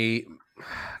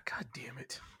damn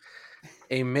it.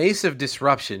 A Mace of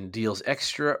Disruption deals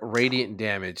extra radiant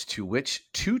damage to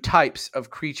which two types of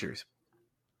creatures?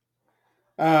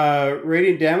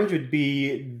 Radiant damage would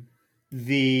be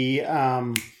the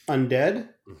undead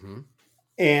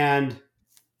and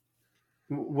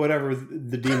whatever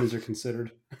the demons are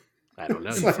considered. I don't know.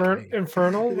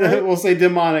 Infernal? Right? We'll say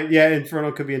demonic. Yeah,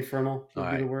 infernal could be infernal. Would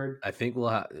All be the right. word. I think we'll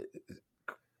have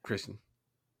Christian.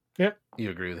 Yep. You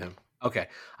agree with him? Okay.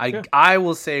 I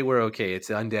will say we're okay. It's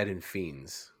undead and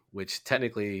fiends, which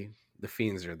technically the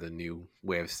fiends are the new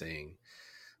way of saying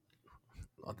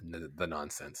the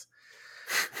nonsense.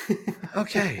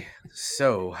 Okay.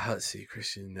 So let's see,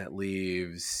 Christian. That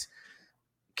leaves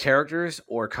characters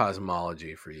or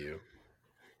cosmology for you.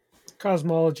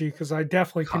 Cosmology, because I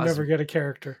definitely can never get a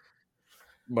character.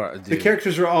 But, The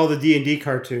characters are all the D&D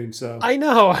cartoons, so I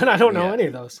know, and I don't know any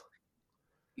of those.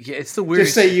 Yeah, it's the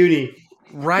weirdest. just say uni.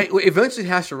 Right. Well, eventually it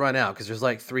has to run out because there's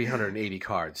like 380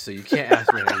 cards, so you can't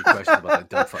ask me any questions about that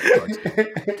dumb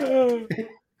fucking cards.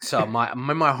 So in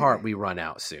my heart, we run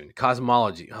out soon.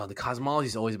 Cosmology. Oh, the cosmology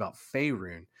is always about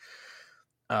Faerun.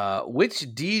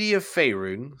 Which deity of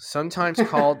Faerun, sometimes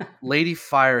called Lady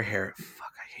Firehair,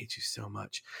 fuck, I hate you so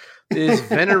much, is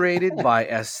venerated by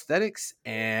aesthetics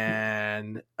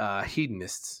and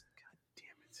hedonists. God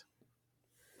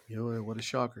damn it. Yo, what a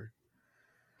shocker.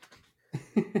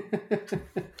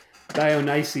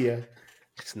 Dionysia.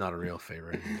 It's not a real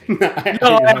Faerun.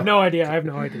 No, I have no idea. I have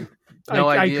no idea. No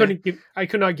idea? I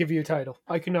could not give you a title.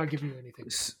 I could not give you anything.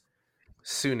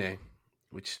 Sune,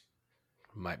 which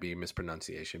might be a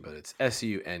mispronunciation, but it's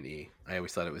Sune. I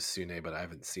always thought it was Sune, but I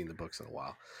haven't seen the books in a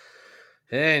while.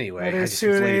 Anyway, Better I just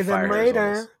think sooner Lady than Firehair is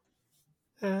later.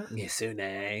 almost- Yeah,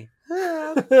 Sune.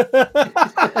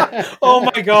 Oh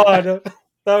my god,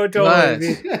 that would totally What?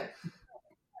 be.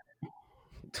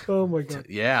 Oh my god.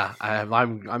 Yeah,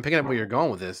 I'm picking up where you're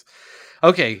going with this.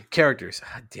 Okay, characters.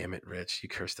 God damn it, Rich, you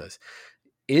cursed us.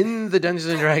 In the Dungeons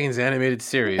and Dragons animated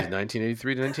series,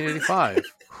 1983 to 1985,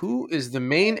 who is the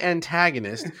main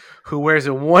antagonist who wears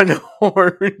a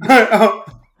one-horned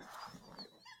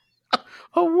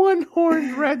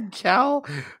red cowl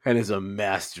and is a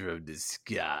master of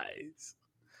disguise?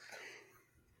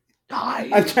 I'm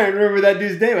trying to remember that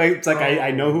dude's name. It's like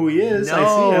I know who he is. No, I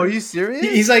see him. are you serious?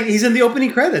 He's in the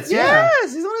opening credits. Yeah.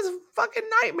 Yes, he's on his fucking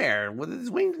nightmare with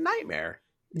his winged nightmare.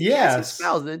 Yes. He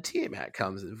spells, and then Tiamat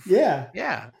comes. And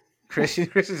Yeah.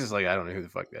 Christian's just like, I don't know who the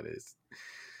fuck that is.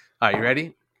 All right, you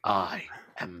ready? I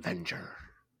am Venger.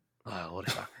 Oh, what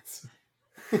a shocker.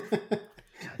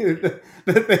 God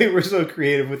that they were so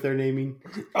creative with their naming.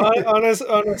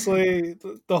 Honestly,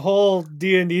 the whole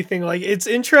D&D thing, like, it's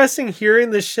interesting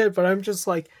hearing this shit, but I'm just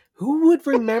like, who would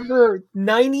remember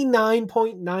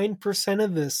 99.9%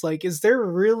 of this? Like, is there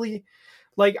really,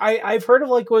 like, I've heard of,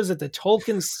 like, what is it, the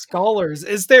Tolkien scholars?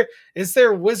 Is there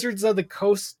Wizards of the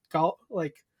Coast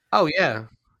like? Oh yeah,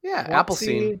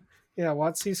 Appleseed. Yeah,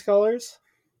 WotC scholars.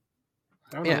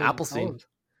 I don't know what Appleseed.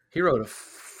 He wrote a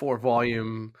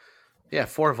 4-volume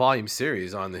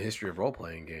series on the history of role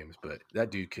playing games. But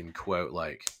that dude can quote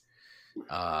like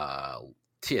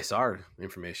TSR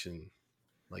information,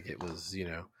 like it was,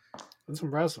 that's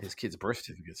impressive. His kids' birth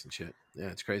certificates and shit. Yeah,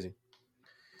 it's crazy.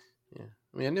 Yeah,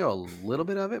 I mean, I know a little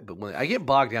bit of it, but when I get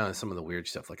bogged down in some of the weird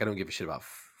stuff, like I don't give a shit about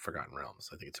Forgotten Realms.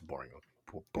 I think it's a boring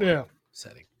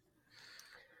setting.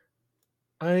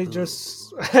 I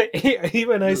just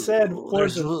even I said what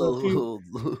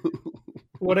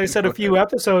I said a few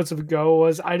episodes ago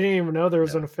was I didn't even know there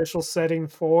was an official setting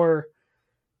for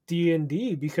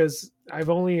D&D because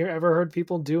I've only ever heard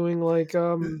people doing like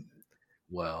their own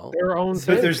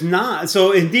thing. But there's not.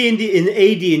 So in D&D, in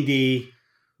AD&D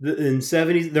in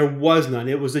 70s, there was none.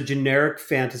 It was a generic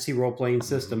fantasy role-playing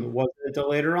system. It wasn't until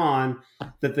later on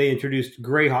that they introduced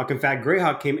Greyhawk. In fact,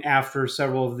 Greyhawk came after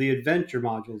several of the adventure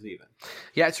modules even.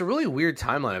 Yeah, it's a really weird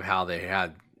timeline of how they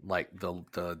had like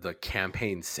the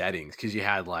campaign settings, because you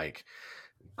had like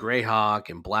Greyhawk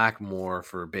and Blackmoor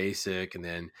for basic, and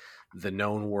then the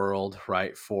known world,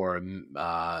 right, for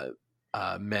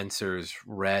Menser's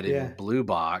red and blue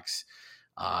box,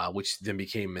 which then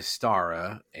became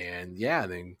Mystara. And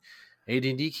then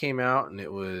AD&D came out and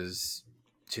it was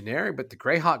generic, but the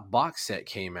Greyhawk box set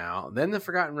came out. Then the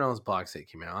Forgotten Realms box set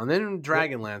came out, and then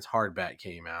Dragonlance hardback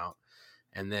came out.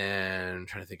 And then I'm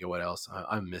trying to think of what else.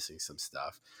 I'm missing some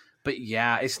stuff. But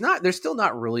yeah, it's not. There's still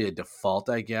not really a default,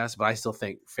 I guess. But I still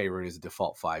think Faerun is a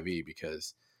default 5e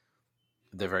because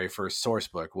the very first source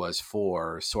book was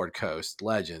for Sword Coast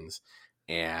Legends,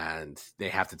 and they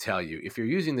have to tell you if you're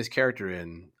using this character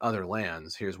in other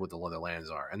lands, here's what the other lands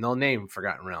are, and they'll name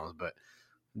Forgotten Realms, but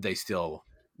they still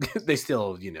go down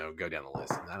the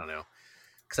list. And I don't know.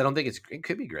 Because I don't think it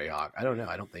could be Greyhawk. I don't know.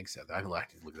 I don't think so. I have to look at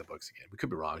the books again. We could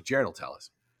be wrong. Jared will tell us.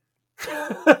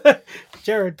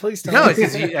 Jared, please tell us. No,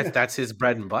 that's his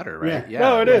bread and butter, right? Yeah.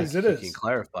 No, it is. It is. He can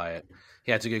clarify it.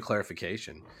 Yeah, it's a good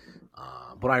clarification.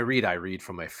 When I read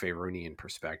from a Faerunian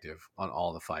perspective on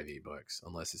all the 5e books,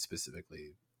 unless it's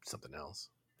specifically something else.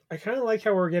 I kind of like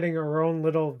how we're getting our own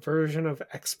little version of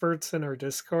experts in our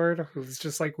Discord, who's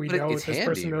just like, this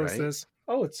person knows this.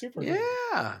 Oh, it's super. Yeah.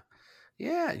 Handy.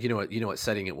 Yeah, you know what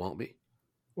setting it won't be?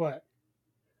 What?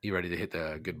 You ready to hit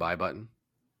the goodbye button?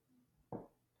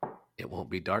 It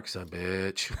won't be Dark Sun,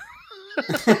 bitch.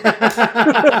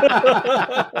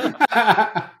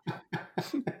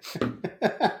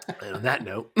 And on that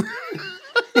note.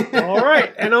 All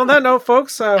right. And on that note,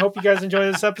 folks, I hope you guys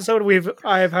enjoyed this episode.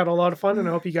 I have had a lot of fun, and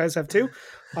I hope you guys have too.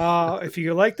 If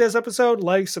you like this episode,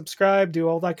 like, subscribe, do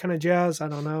all that kind of jazz. I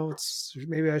don't know.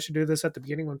 Maybe I should do this at the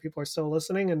beginning when people are still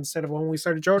listening instead of when we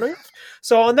started joining.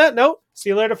 So on that note, see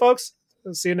you later, folks.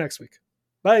 See you next week.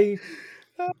 Bye.